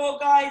to the floor,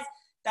 guys,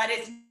 that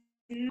is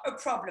no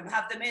problem.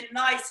 Have them in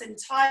nice and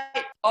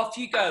tight. Off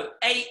you go.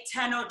 8,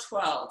 10 or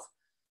 12.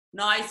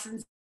 Nice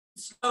and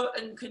slow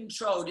and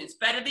controlled. It's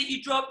better that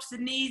you drop to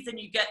the knees than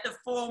you get the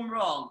form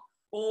wrong.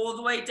 All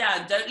the way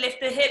down. Don't lift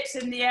the hips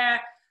in the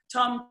air.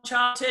 Tom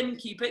Charlton,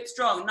 keep it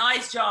strong.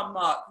 Nice job,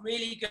 Mark.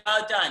 Really good.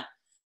 Well done.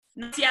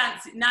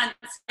 Nancy,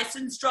 nice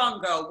and strong,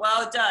 girl.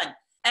 Well done.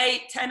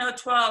 8, 10 or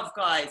 12,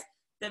 guys.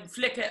 Then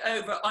flip it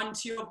over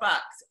onto your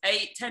backs.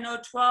 8, 10 or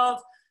 12,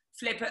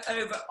 flip it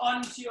over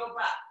onto your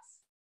backs.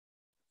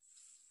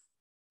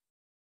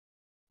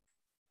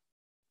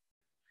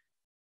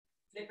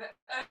 Flip it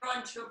over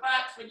onto your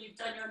backs when you've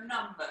done your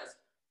numbers.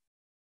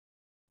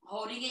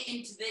 Holding it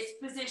into this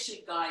position,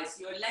 guys.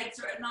 Your legs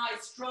are at a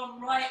nice,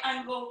 strong right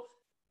angle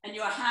and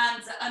your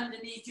hands are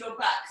underneath your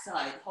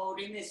backside,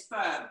 holding this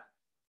firm.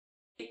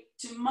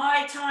 To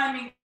my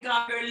timing,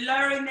 guys, you're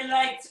lowering the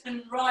legs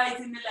and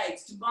rising the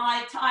legs. To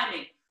my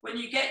timing. When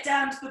you get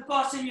down to the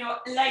bottom, your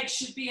legs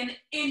should be an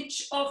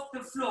inch off the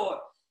floor.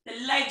 The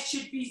legs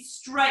should be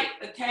straight,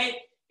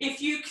 okay?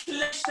 If you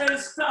clench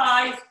those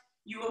thighs,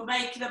 you will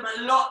make them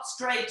a lot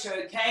straighter,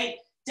 okay?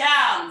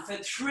 Down for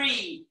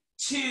 3,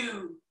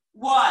 2,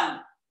 1.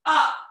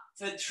 Up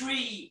for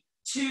 3,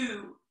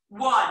 2,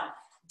 1.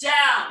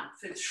 Down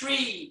for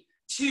 3,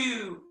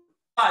 2,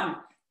 1.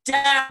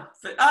 Down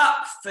for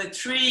up for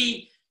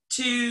 3,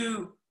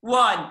 2,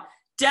 1.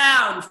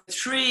 Down for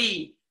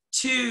 3,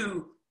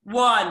 2,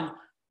 1.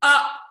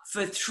 Up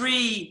for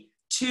 3,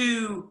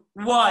 2,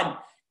 1.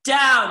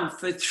 Down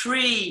for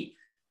 3,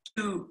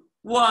 2,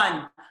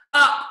 1.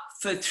 Up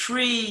for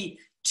 3,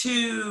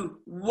 2,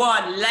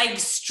 1.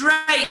 Legs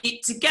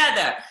straight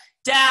together.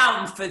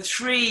 Down for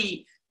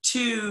 3,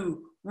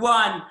 2,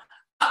 1.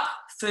 Up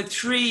for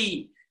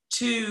 3,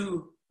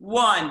 2,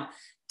 1.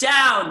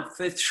 Down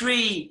for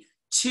 3,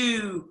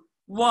 2,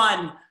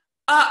 1.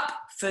 Up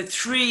for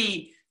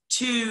 3,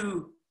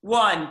 2,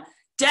 1.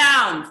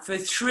 Down for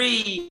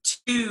 3,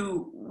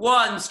 2,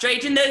 1.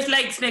 Straighten those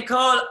legs,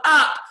 Nicole.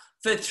 Up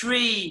for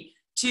 3,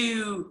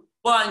 2,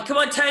 1. Come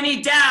on,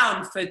 Tony.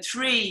 Down for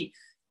 3,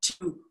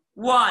 2,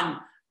 1.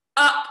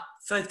 Up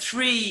for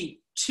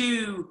 3,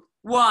 2,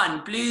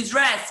 1. Blues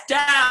rest.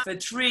 Down for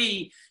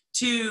 3,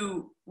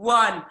 2,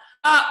 1.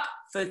 Up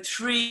for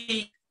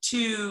 3,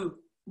 2,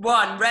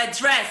 1.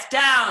 Reds rest.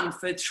 Down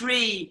for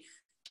 3,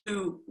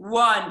 2,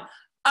 1.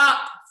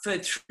 Up for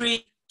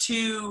 3,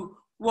 2,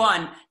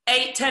 1.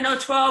 8, 10 or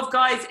 12,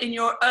 guys, in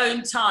your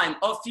own time.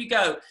 Off you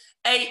go.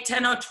 8,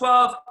 10 or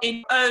 12 in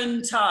your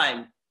own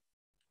time.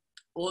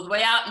 All the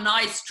way out.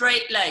 Nice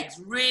straight legs.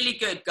 Really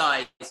good,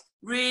 guys.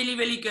 Really,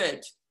 really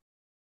good.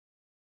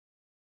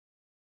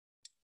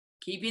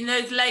 Keeping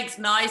those legs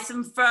nice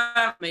and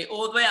firm.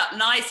 All the way up.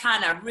 Nice,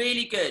 Hannah.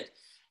 Really good.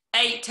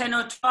 8, 10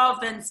 or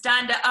 12. Then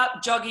stand it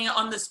up, jogging it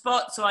on the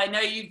spot so I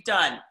know you've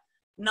done.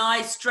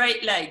 Nice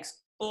straight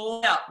legs.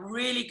 All up.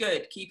 Really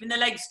good. Keeping the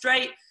legs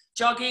straight.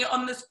 Jogging it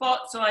on the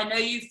spot so I know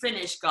you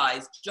finished,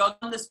 guys. Jog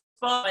on the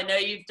spot I know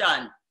you've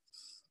done.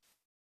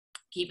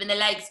 Keeping the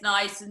legs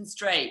nice and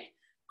straight.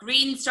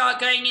 Green,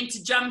 start going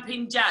into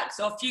jumping jacks.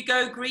 Off you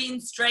go,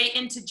 green, straight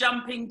into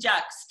jumping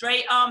jacks.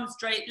 Straight arms,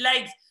 straight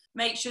legs.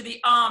 Make sure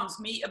the arms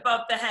meet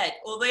above the head.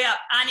 All the way up.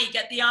 Annie,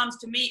 get the arms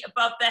to meet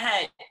above the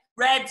head.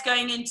 Red's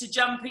going into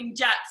jumping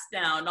jacks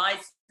now.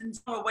 Nice and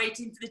we're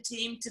waiting for the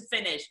team to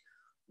finish.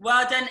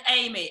 Well done,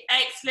 Amy.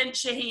 Excellent,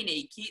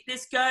 Shahini. Keep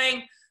this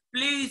going.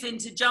 Blues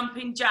into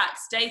jumping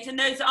jacks. Straighten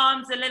those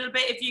arms a little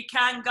bit if you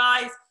can,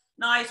 guys.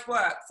 Nice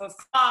work. For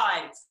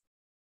 5,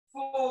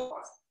 4,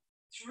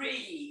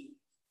 3,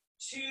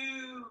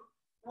 2,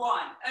 1.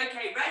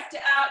 Okay, rest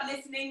it out,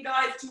 listening,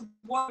 guys, to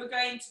what we're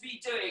going to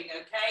be doing,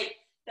 okay?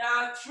 There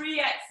are 3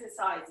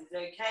 exercises,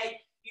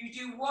 okay? You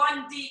do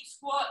 1 deep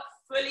squat,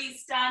 fully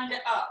stand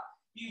it up.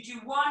 You do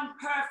 1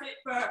 perfect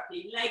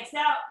burpee, legs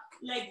out,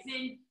 legs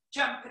in,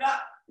 jump it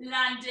up,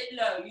 land it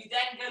low. You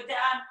then go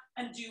down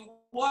and do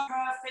 1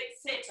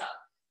 perfect sit-up.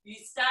 You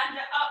stand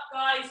it up,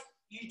 guys.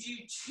 You do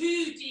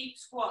 2 deep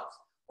squats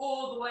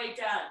all the way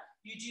down.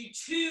 You do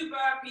 2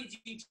 burpees,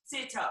 you do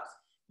sit-ups.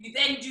 You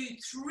then do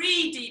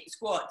 3 deep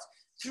squats,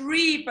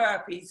 3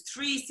 burpees,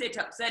 3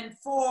 sit-ups, then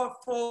 4,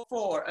 4,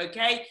 4,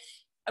 okay?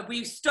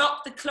 We've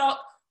stopped the clock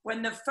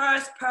when the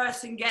first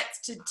person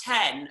gets to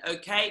 10,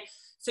 okay?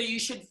 So you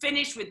should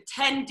finish with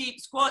 10 deep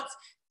squats,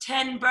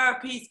 10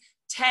 burpees,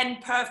 10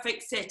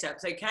 perfect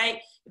sit-ups,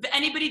 okay? If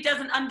anybody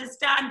doesn't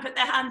understand, put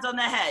their hands on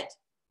their head.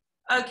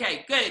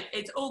 Okay, good.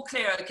 It's all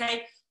clear,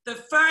 okay? The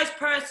first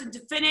person to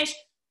finish,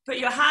 put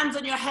your hands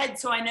on your head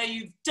so I know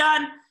you've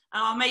done,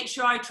 and I'll make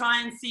sure I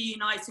try and see you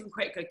nice and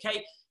quick,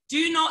 okay?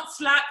 Do not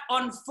slack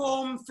on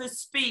form for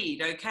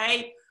speed,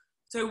 okay?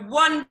 So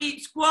 1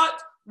 deep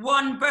squat,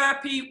 1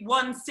 burpee,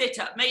 1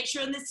 sit-up. Make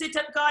sure in the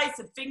sit-up, guys,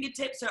 the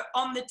fingertips are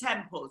on the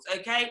temples,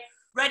 okay?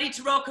 Ready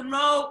to rock and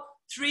roll?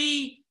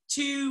 3,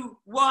 2,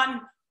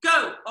 1,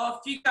 go.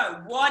 Off you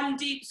go. 1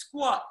 deep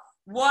squat,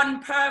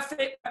 1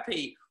 perfect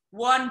burpee,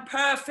 1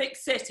 perfect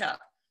sit-up.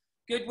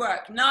 Good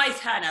work. Nice,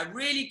 Hannah.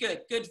 Really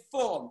good. Good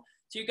form.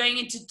 So you're going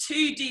into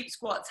 2 deep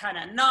squats,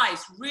 Hannah.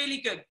 Nice.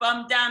 Really good.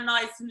 Bum down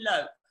nice and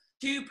low.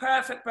 2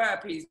 perfect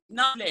burpees.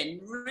 Nice,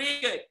 Lynn.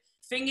 Really good.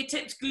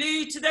 Fingertips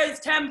glued to those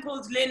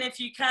temples, Lynn, if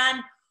you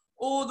can.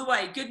 All the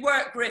way. Good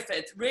work,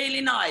 Griffith.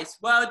 Really nice.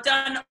 Well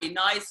done.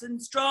 Nice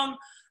and strong.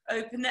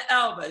 Open the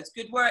elbows.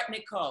 Good work,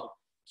 Nicole.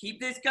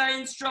 Keep this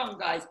going strong,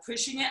 guys.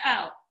 Pushing it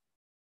out.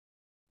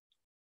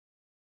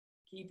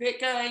 Keep it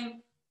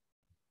going.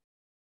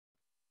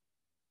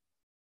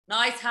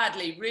 Nice,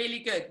 Hadley. Really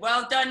good.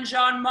 Well done,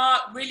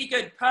 Jean-Marc. Really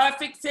good.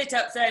 Perfect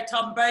sit-ups there,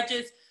 Tom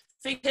Burgess.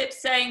 Fingertips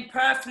staying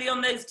perfectly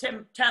on those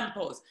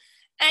temples.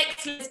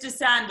 Excellent, Mr.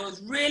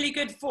 Sandals. Really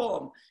good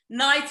form.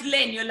 Nice,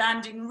 Lynn. You're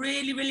landing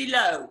really, really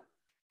low.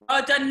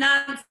 Well done,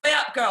 Nancy. Way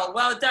up, girl.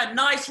 Well done.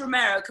 Nice,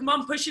 Romero. Come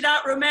on, push it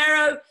out,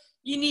 Romero.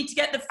 You need to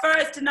get the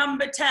first to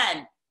number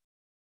 10.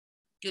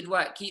 Good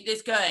work. Keep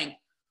this going.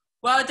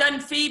 Well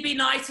done, Phoebe.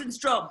 Nice and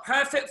strong.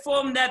 Perfect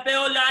form there,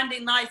 Bill.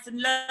 Landing nice and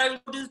low.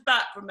 Shoulders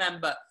back,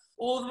 remember.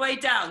 All the way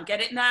down. Get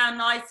it now,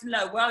 nice and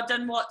low. Well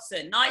done,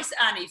 Watson. Nice,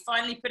 Annie.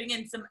 Finally putting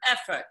in some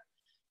effort.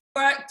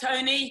 Work,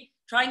 Tony.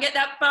 Try and get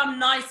that bum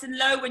nice and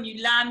low when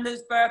you land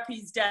those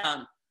burpees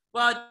down.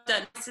 Well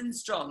done. Nice and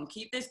strong.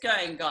 Keep this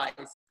going, guys.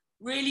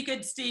 Really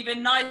good,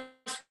 Stephen. Nice,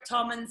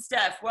 Tom and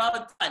Steph.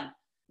 Well done.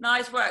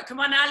 Nice work. Come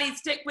on, Ali.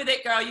 Stick with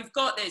it, girl. You've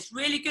got this.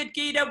 Really good,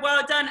 Gita.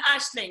 Well done,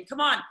 Aisling. Come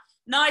on.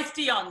 Nice,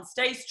 Dion.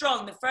 Stay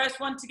strong. The first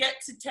one to get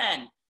to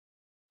 10.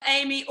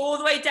 Amy, all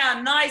the way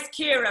down. Nice,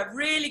 Kira.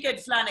 Really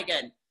good,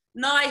 Flanagan.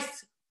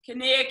 Nice,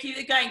 Kinnear. Keep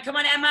it going. Come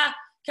on, Emma.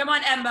 Come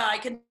on, Emma. I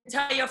can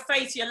tell your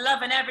face you're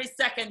loving every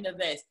second of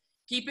this.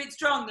 Keep it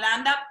strong.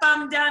 Land that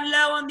bum down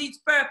low on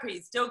these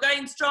burpees. Still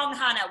going strong,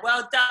 Hannah.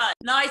 Well done.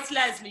 Nice,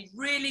 Leslie.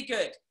 Really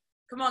good.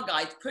 Come on,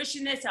 guys.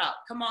 Pushing this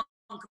up. Come on.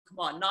 Come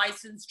on.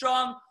 Nice and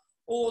strong.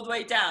 All the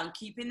way down.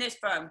 Keeping this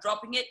firm.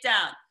 Dropping it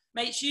down.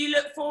 Make sure you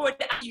look forward.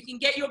 You can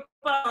get your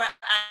bar.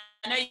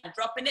 I know you're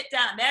dropping it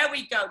down. There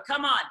we go.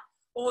 Come on.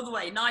 All the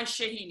way. Nice,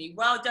 Shahini.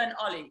 Well done,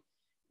 Ollie.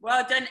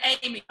 Well done,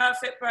 Amy.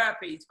 Perfect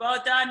burpees.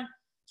 Well done.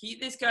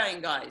 Keep this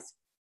going, guys.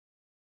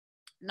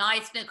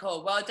 Nice,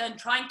 Nicole. Well done.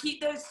 Try and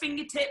keep those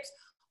fingertips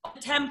on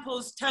the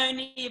temples,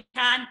 Tony, if you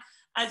can,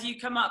 as you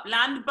come up.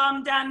 Land the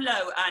bum down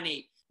low,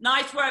 Annie.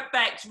 Nice work,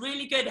 Bex.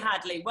 Really good,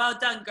 Hadley. Well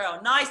done, girl.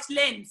 Nice,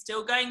 Lynn.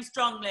 Still going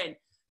strong, Lynn.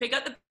 Pick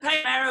up the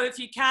paper arrow if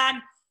you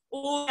can.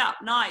 All up.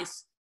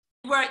 Nice.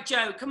 Good work,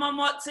 Joe. Come on,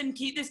 Watson.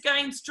 Keep this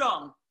going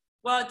strong.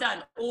 Well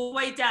done. All the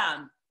way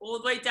down. All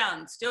the way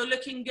down. Still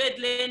looking good,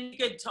 Lynn.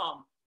 Good,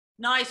 Tom.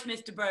 Nice,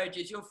 Mr.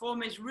 Burgess. Your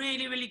form is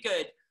really, really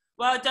good.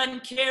 Well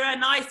done, Kira.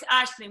 Nice,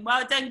 Ashley.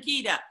 Well done,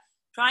 Gita.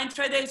 Try and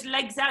throw those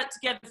legs out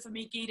together for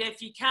me, Gita,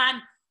 if you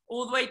can.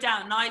 All the way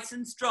down. Nice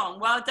and strong.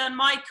 Well done,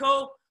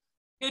 Michael.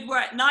 Good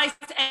work. Nice,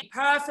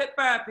 perfect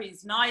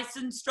burpees. Nice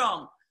and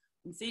strong.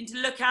 And seem to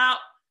look out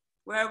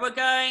where we're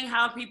going,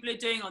 how people are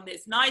doing on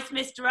this. Nice,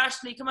 Mr.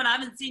 Ashley. Come on, I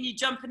haven't seen you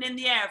jumping in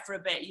the air for a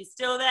bit. You're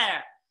still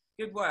there.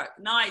 Good work.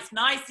 Nice,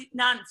 nice,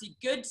 Nancy.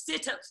 Good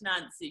sit-ups,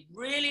 Nancy.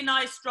 Really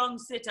nice, strong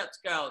sit-ups,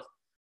 girls.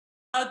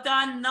 Well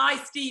done.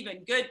 Nice,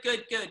 Stephen. Good,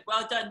 good, good.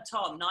 Well done,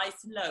 Tom.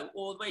 Nice and low,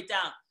 all the way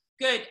down.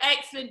 Good.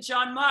 Excellent,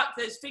 John. Mark,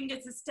 those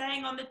fingers are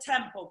staying on the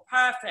temple.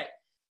 Perfect.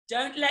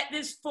 Don't let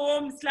this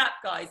form slap,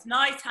 guys.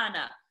 Nice,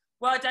 Hannah.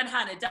 Well done,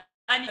 Hannah.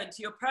 Down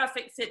to your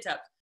perfect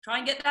sit-up. Try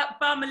and get that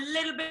bum a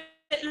little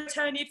bit low,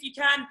 Tony, if you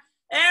can.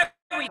 There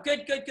we go.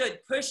 Good, good, good.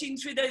 Pushing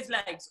through those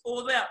legs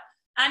all the way up.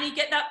 Annie,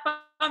 get that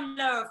bum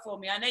lower for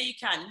me. I know you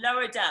can.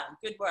 Lower down.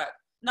 Good work.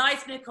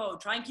 Nice, Nicole.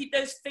 Try and keep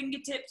those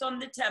fingertips on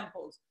the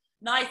temples.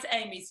 Nice,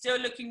 Amy. Still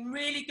looking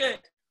really good.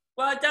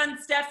 Well done,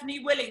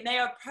 Stephanie Willing. They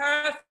are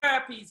perfect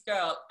burpees,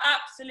 girl.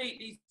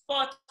 Absolutely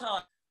spot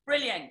on.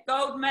 Brilliant.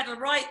 Gold medal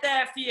right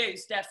there for you,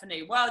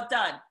 Stephanie. Well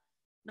done.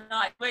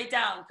 Nice. Way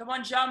down. Come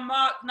on,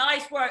 Jean-Marc.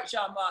 Nice work,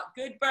 Jean-Marc.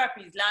 Good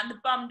burpees. Land the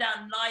bum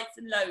down nice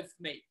and low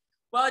for me.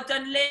 Well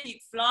done,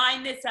 Lily.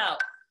 Flying this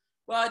out.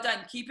 Well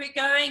done. Keep it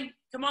going.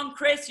 Come on,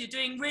 Chris. You're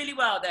doing really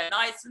well there.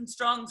 Nice and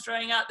strong,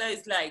 throwing out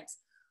those legs.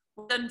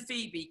 Well done,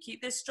 Phoebe.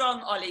 Keep this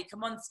strong, Ollie.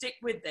 Come on, stick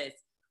with this.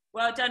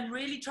 Well done.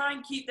 Really try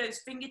and keep those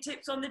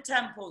fingertips on the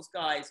temples,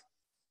 guys.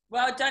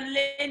 Well done,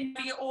 Lynn.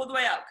 Bring it all the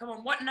way up. Come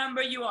on. What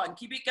number are you on?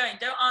 Keep it going.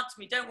 Don't answer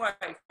me. Don't worry.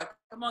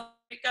 Come on.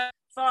 Keep it going.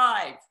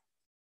 5,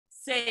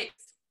 6,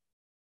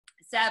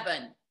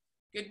 7.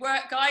 Good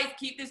work, guys.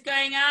 Keep this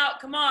going out.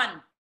 Come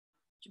on.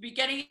 Should be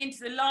getting into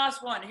the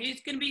last one.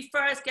 Who's going to be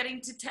first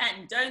getting to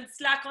 10? Don't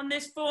slack on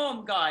this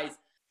form, guys.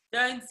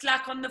 Don't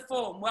slack on the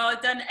form. Well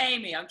done,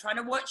 Amy. I'm trying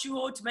to watch you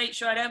all to make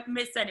sure I don't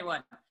miss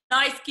anyone.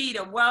 Nice,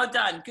 Gita. Well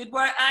done. Good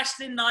work,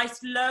 Ashlyn. Nice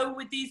low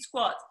with these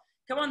squats.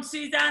 Come on,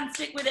 Suzanne.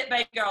 Stick with it,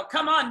 baby girl.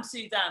 Come on,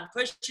 Suzanne.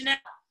 Pushing it.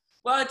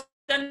 Well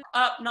done.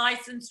 Up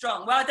nice and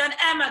strong. Well done,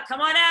 Emma.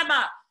 Come on,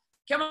 Emma.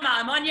 Come on,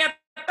 I'm on your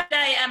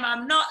birthday, Emma.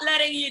 I'm not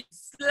letting you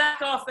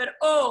slack off at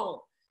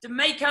all to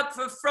make up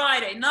for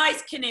Friday.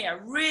 Nice,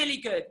 Kinnear. Really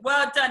good.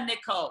 Well done,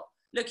 Nicole.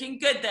 Looking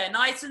good there.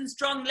 Nice and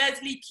strong,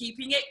 Leslie.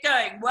 Keeping it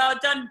going. Well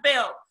done,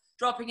 Bill.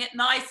 Dropping it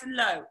nice and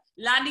low.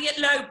 Landing it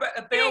low,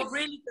 Bill.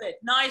 Really good.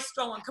 Nice,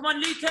 strong one. Come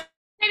on, Lucas.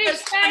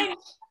 Finish, Jane.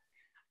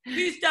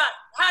 Who's done?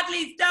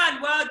 Hadley's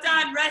done. Well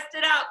done. Rest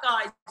it out,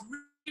 guys.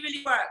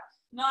 Really work.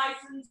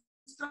 Nice and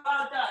strong.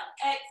 Well done.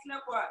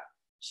 Excellent work.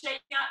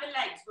 Shaking out the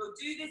legs. We'll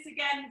do this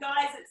again,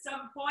 guys, at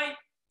some point.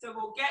 So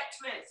we'll get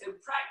to it. So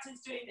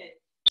practice doing it.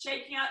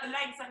 Shaking out the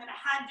legs. I'm going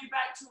to hand you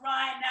back to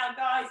Ryan now,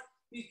 guys,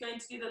 who's going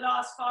to do the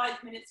last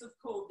 5 minutes of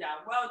cool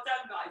down. Well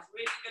done, guys.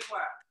 Really good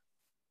work.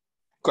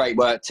 Great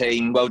work,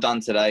 team. Well done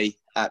today.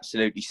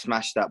 Absolutely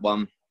smashed that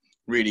one.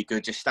 Really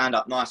good. Just stand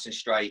up nice and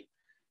straight.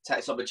 Take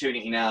this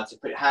opportunity now to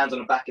put your hands on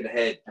the back of the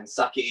head and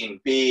suck it in.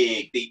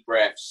 Big, deep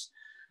breaths.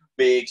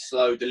 Big,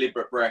 slow,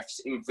 deliberate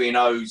breaths. In through your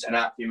nose and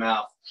out through your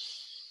mouth.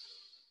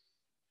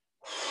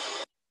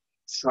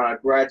 Try to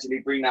gradually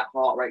bring that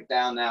heart rate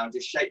down now and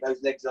just shake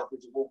those legs up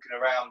as you're walking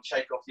around.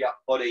 Shake off the upper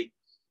body.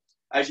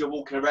 As you're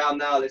walking around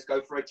now, let's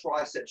go for a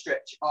tricep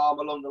stretch. Arm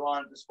along the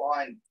line of the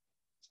spine.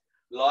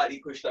 Lightly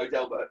push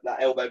that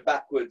elbow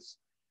backwards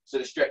so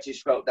the stretch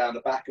is felt down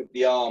the back of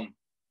the arm.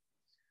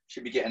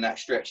 Should be getting that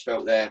stretch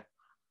felt there.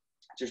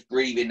 Just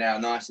breathing now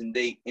nice and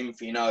deep in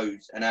through your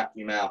nose and out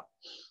through your mouth.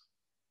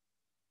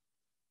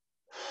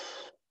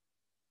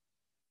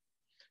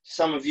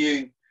 Some of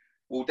you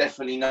will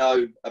definitely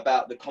know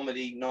about the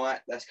comedy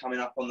night that's coming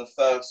up on the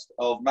 1st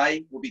of May.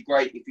 It would be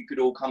great if you could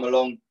all come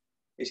along.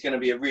 It's going to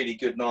be a really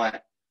good night.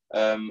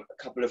 A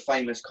couple of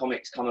famous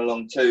comics come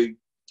along too.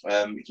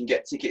 You can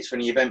get tickets from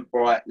the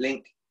Eventbrite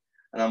link,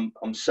 and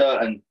I'm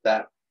certain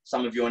that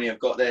some of you on here have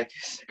got there.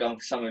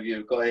 Some of you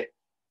have got it.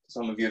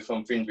 Some of you are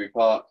from Finsbury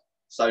Park.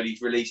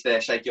 Slowly's released there,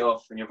 Shake It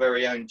Off, and your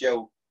very own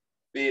Jill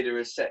Bearder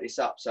has set this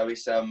up. So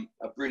it's it's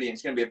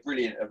going to be a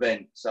brilliant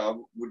event. So I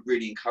would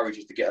really encourage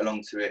you to get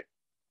along to it.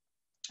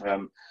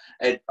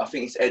 Ed, I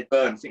think it's Ed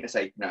Byrne. I think that's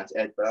how you pronounce it,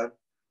 Ed Byrne.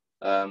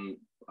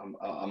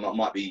 I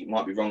might be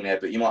wrong there,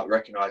 but you might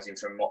recognise him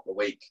from Mock the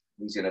Week.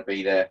 He's going to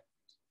be there.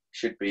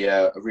 Should be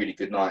a really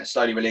good night.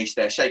 Slowly release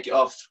there. Shake it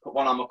off. Put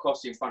one arm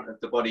across in front of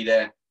the body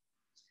there.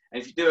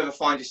 And if you do ever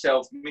find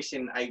yourself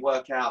missing a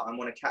workout and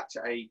want to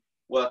capture a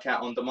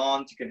workout on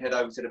demand, you can head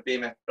over to the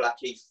BMF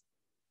Blackheath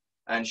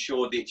and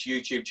Shoreditch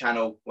YouTube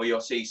channel, where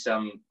you'll see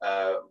some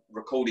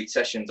recorded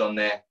sessions on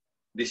there.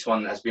 This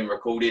one has been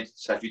recorded.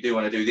 So if you do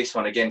want to do this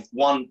one again,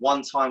 one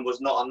time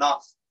was not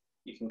enough,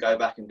 you can go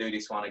back and do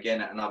this one again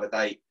at another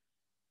date.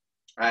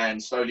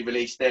 And slowly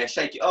release there.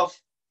 Shake it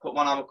off. Put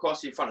one arm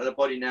across in front of the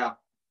body now.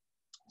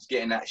 It's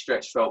getting that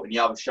stretch felt in the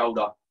other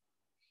shoulder.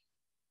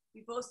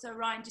 We've also,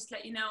 Ryan, just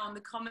let you know, on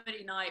the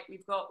comedy night,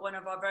 we've got one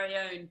of our very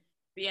own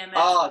BMF.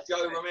 Ah,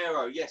 Joe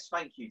Romero. Yes,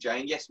 thank you,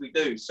 Jane. Yes, we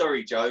do.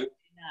 Sorry, Joe.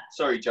 Yeah.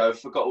 Sorry, Joe.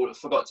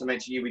 Forgot to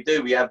mention you. We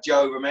do. We have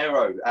Joe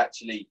Romero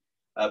actually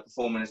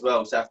performing as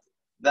well. So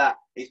that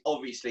is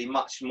obviously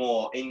much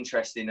more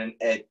interesting than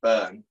Ed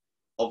Byrne,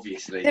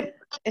 obviously.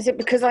 Is it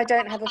because I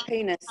don't have a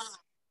penis?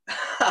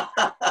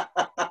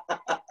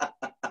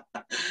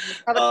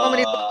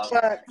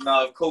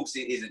 No, of course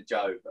it isn't,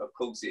 Joe. Of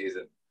course it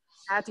isn't.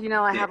 How do you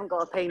know I haven't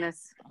got a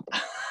penis?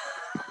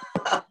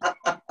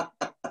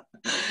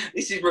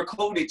 This is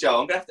recorded,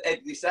 Joe. I'm going to have to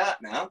edit this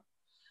out now.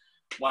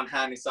 One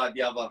hand inside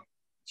the other.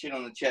 chin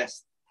on the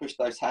chest, push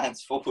those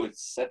hands forwards,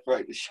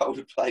 separate the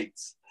shoulder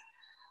blades.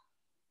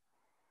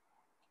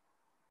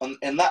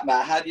 In that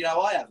mat, how do you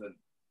know I haven't?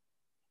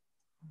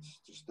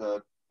 Just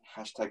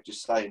hashtag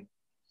just saying.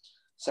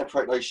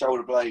 Separate those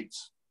shoulder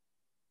blades.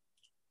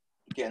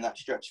 Getting that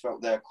stretch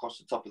felt there across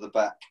the top of the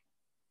back.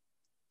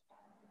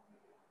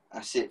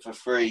 That's it for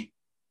 3,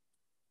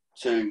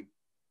 2,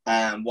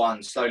 and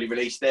 1. Slowly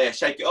release there.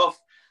 Shake it off.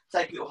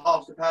 Take a little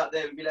half step out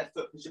there with your left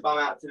foot. Push your bum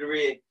out to the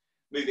rear.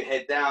 Move your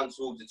head down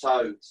towards the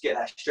toe. Just get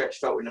that stretch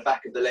felt in the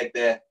back of the leg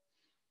there.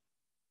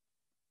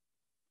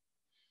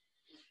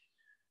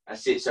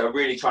 That's it. So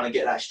really trying to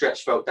get that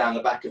stretch felt down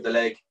the back of the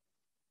leg.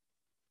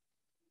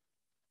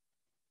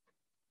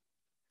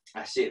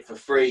 That's it for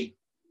 3,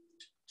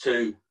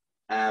 2,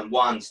 and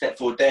 1. Step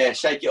forward there.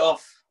 Shake it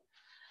off.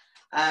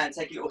 And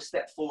take a little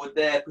step forward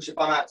there. Push your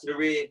bum out to the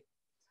rear.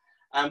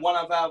 And one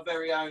of our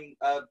very own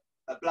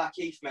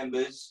Blackheath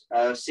members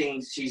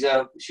sings. She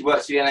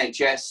works for the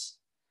NHS,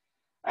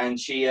 and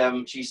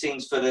she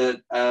sings for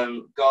the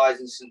guys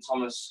in St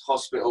Thomas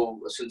Hospital.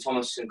 St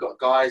Thomas and got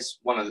guys.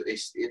 One of the,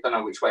 I don't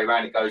know which way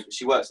around it goes, but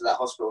she works at that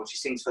hospital and she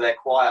sings for their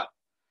choir.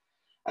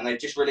 And they've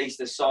just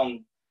released a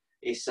song.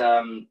 It's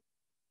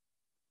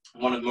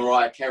one of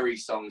Mariah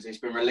Carey's songs. It's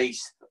been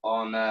released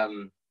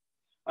on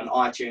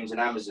iTunes and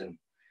Amazon.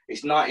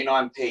 It's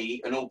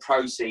 99p, and all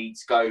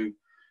proceeds go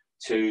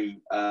to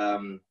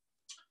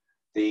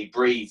the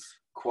Breathe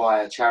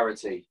Choir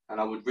charity.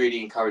 And I would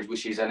really encourage,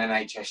 which is an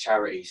NHS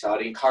charity, so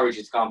I'd encourage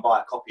you to go and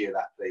buy a copy of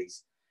that,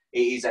 please.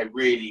 It is a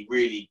really,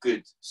 really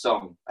good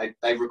song.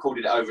 They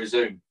recorded it over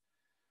Zoom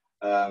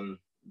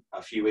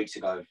a few weeks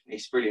ago.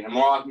 It's brilliant.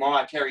 And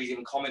Mariah Carey's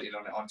even commented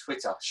on it on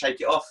Twitter. Shake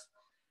it off.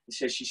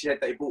 She said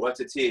that it brought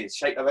her to tears.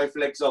 Shake both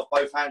legs off,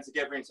 both hands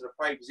together into the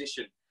pray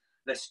position.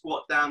 Let's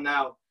squat down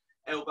now,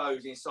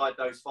 elbows inside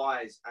those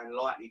thighs, and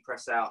lightly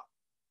press out.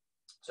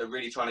 So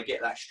really trying to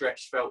get that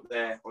stretch felt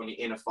there on your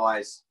inner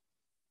thighs.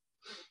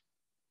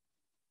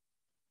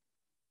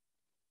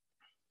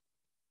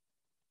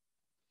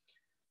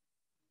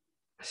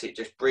 That's it,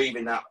 just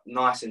breathing that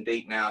nice and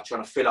deep now,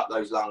 trying to fill up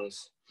those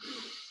lungs.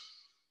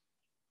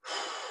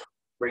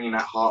 Bringing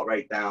that heart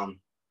rate down.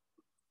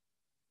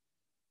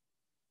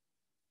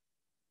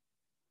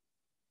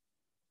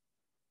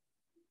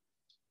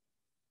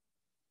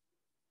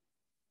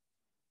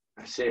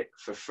 That's it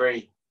for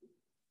 3,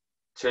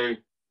 2,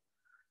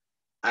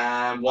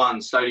 and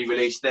 1. Slowly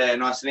release there,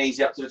 nice and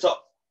easy up to the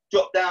top.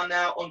 Drop down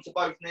now onto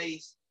both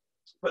knees.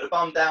 Put the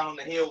bum down on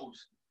the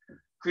heels.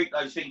 Creep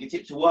those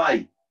fingertips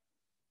away.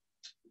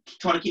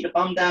 Trying to keep the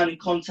bum down in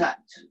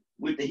contact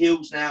with the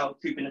heels now.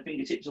 Creeping the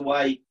fingertips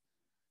away.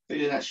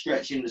 Feeling that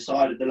stretch in the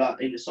side of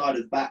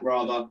the back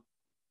rather.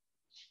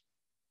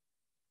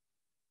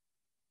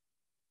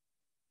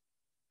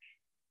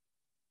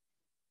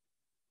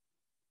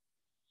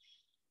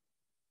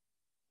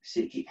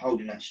 See, keep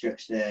holding that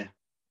stretch there.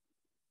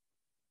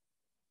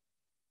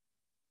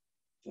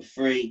 For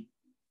 3,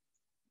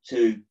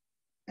 2,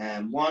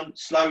 and 1.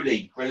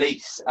 Slowly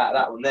release at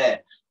that one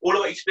there. All I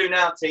want you to do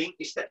now, team,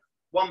 is step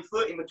one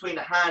foot in between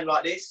the hand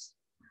like this.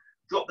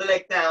 Drop the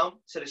leg down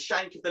so the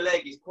shank of the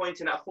leg is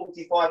pointing at a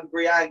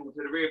 45-degree angle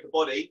to the rear of the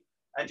body,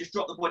 and just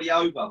drop the body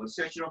over. We're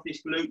stretching off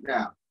this glute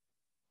now.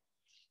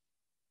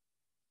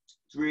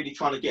 It's really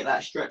trying to get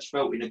that stretch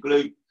felt in the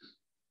glute.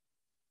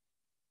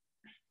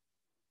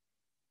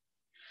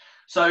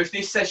 So if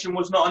this session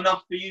was not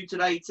enough for you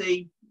today,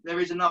 team, there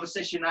is another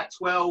session at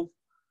 12.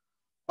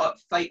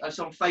 It's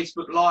on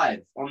Facebook Live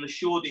on the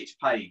Shoreditch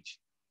page.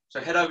 So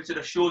head over to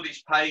the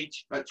Shoreditch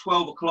page at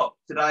 12 o'clock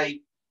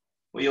today,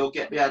 where you'll be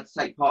able to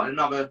take part in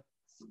another.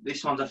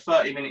 This one's a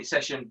 30-minute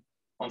session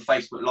on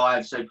Facebook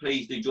Live. So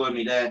please do join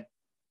me there.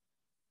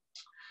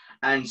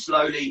 And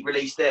slowly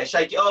release there.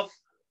 Shake it off.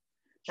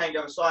 Change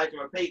the other side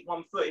and repeat.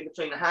 One foot in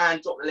between the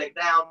hands. Drop the leg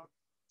down.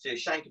 So the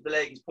shank of the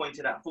leg is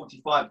pointed at a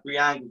 45-degree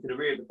angle to the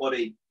rear of the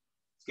body.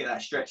 Let's get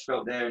that stretch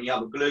felt there in the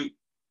other glute.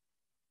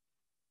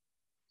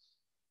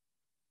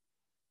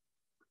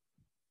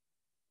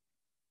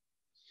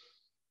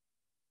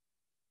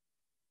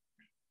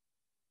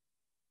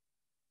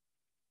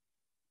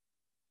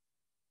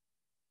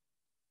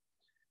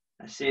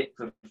 That's it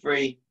for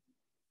 3,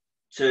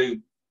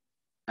 2,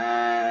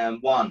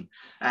 and 1.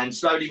 And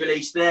slowly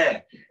release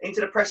there. Into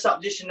the press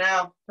up position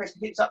now. Press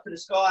the hips up to the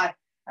sky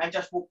and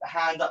just walk the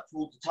hand up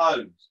towards the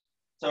toes.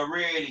 So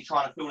really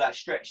trying to feel that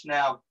stretch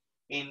now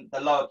in the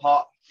lower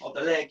part of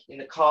the leg, in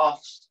the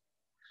calves.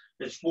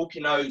 Just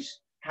walking those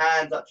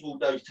hands up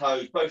towards those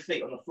toes, both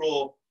feet on the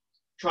floor.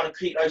 Trying to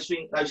keep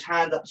those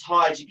hands up as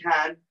high as you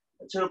can,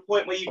 to the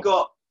point where you've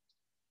got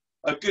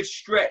a good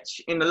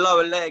stretch in the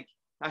lower leg.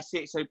 That's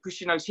it. So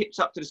pushing those hips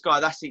up to the sky.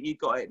 That's it. You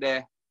got it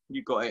there.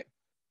 You got it.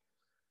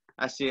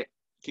 That's it.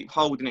 Keep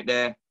holding it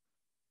there.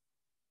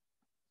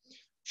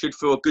 Should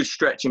feel a good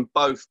stretch in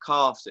both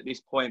calves at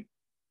this point.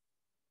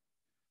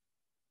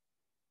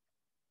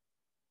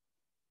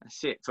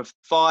 That's it for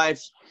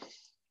 5,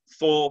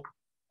 4,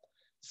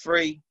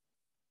 3,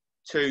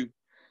 2,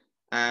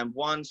 and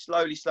 1.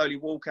 Slowly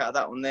walk out of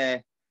that one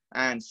there.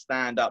 and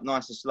stand up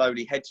nice and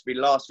slowly. Head to be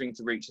the last thing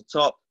to reach the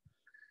top.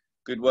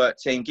 Good work,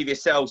 team. Give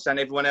yourselves and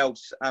everyone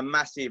else a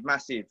massive,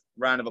 massive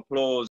round of applause.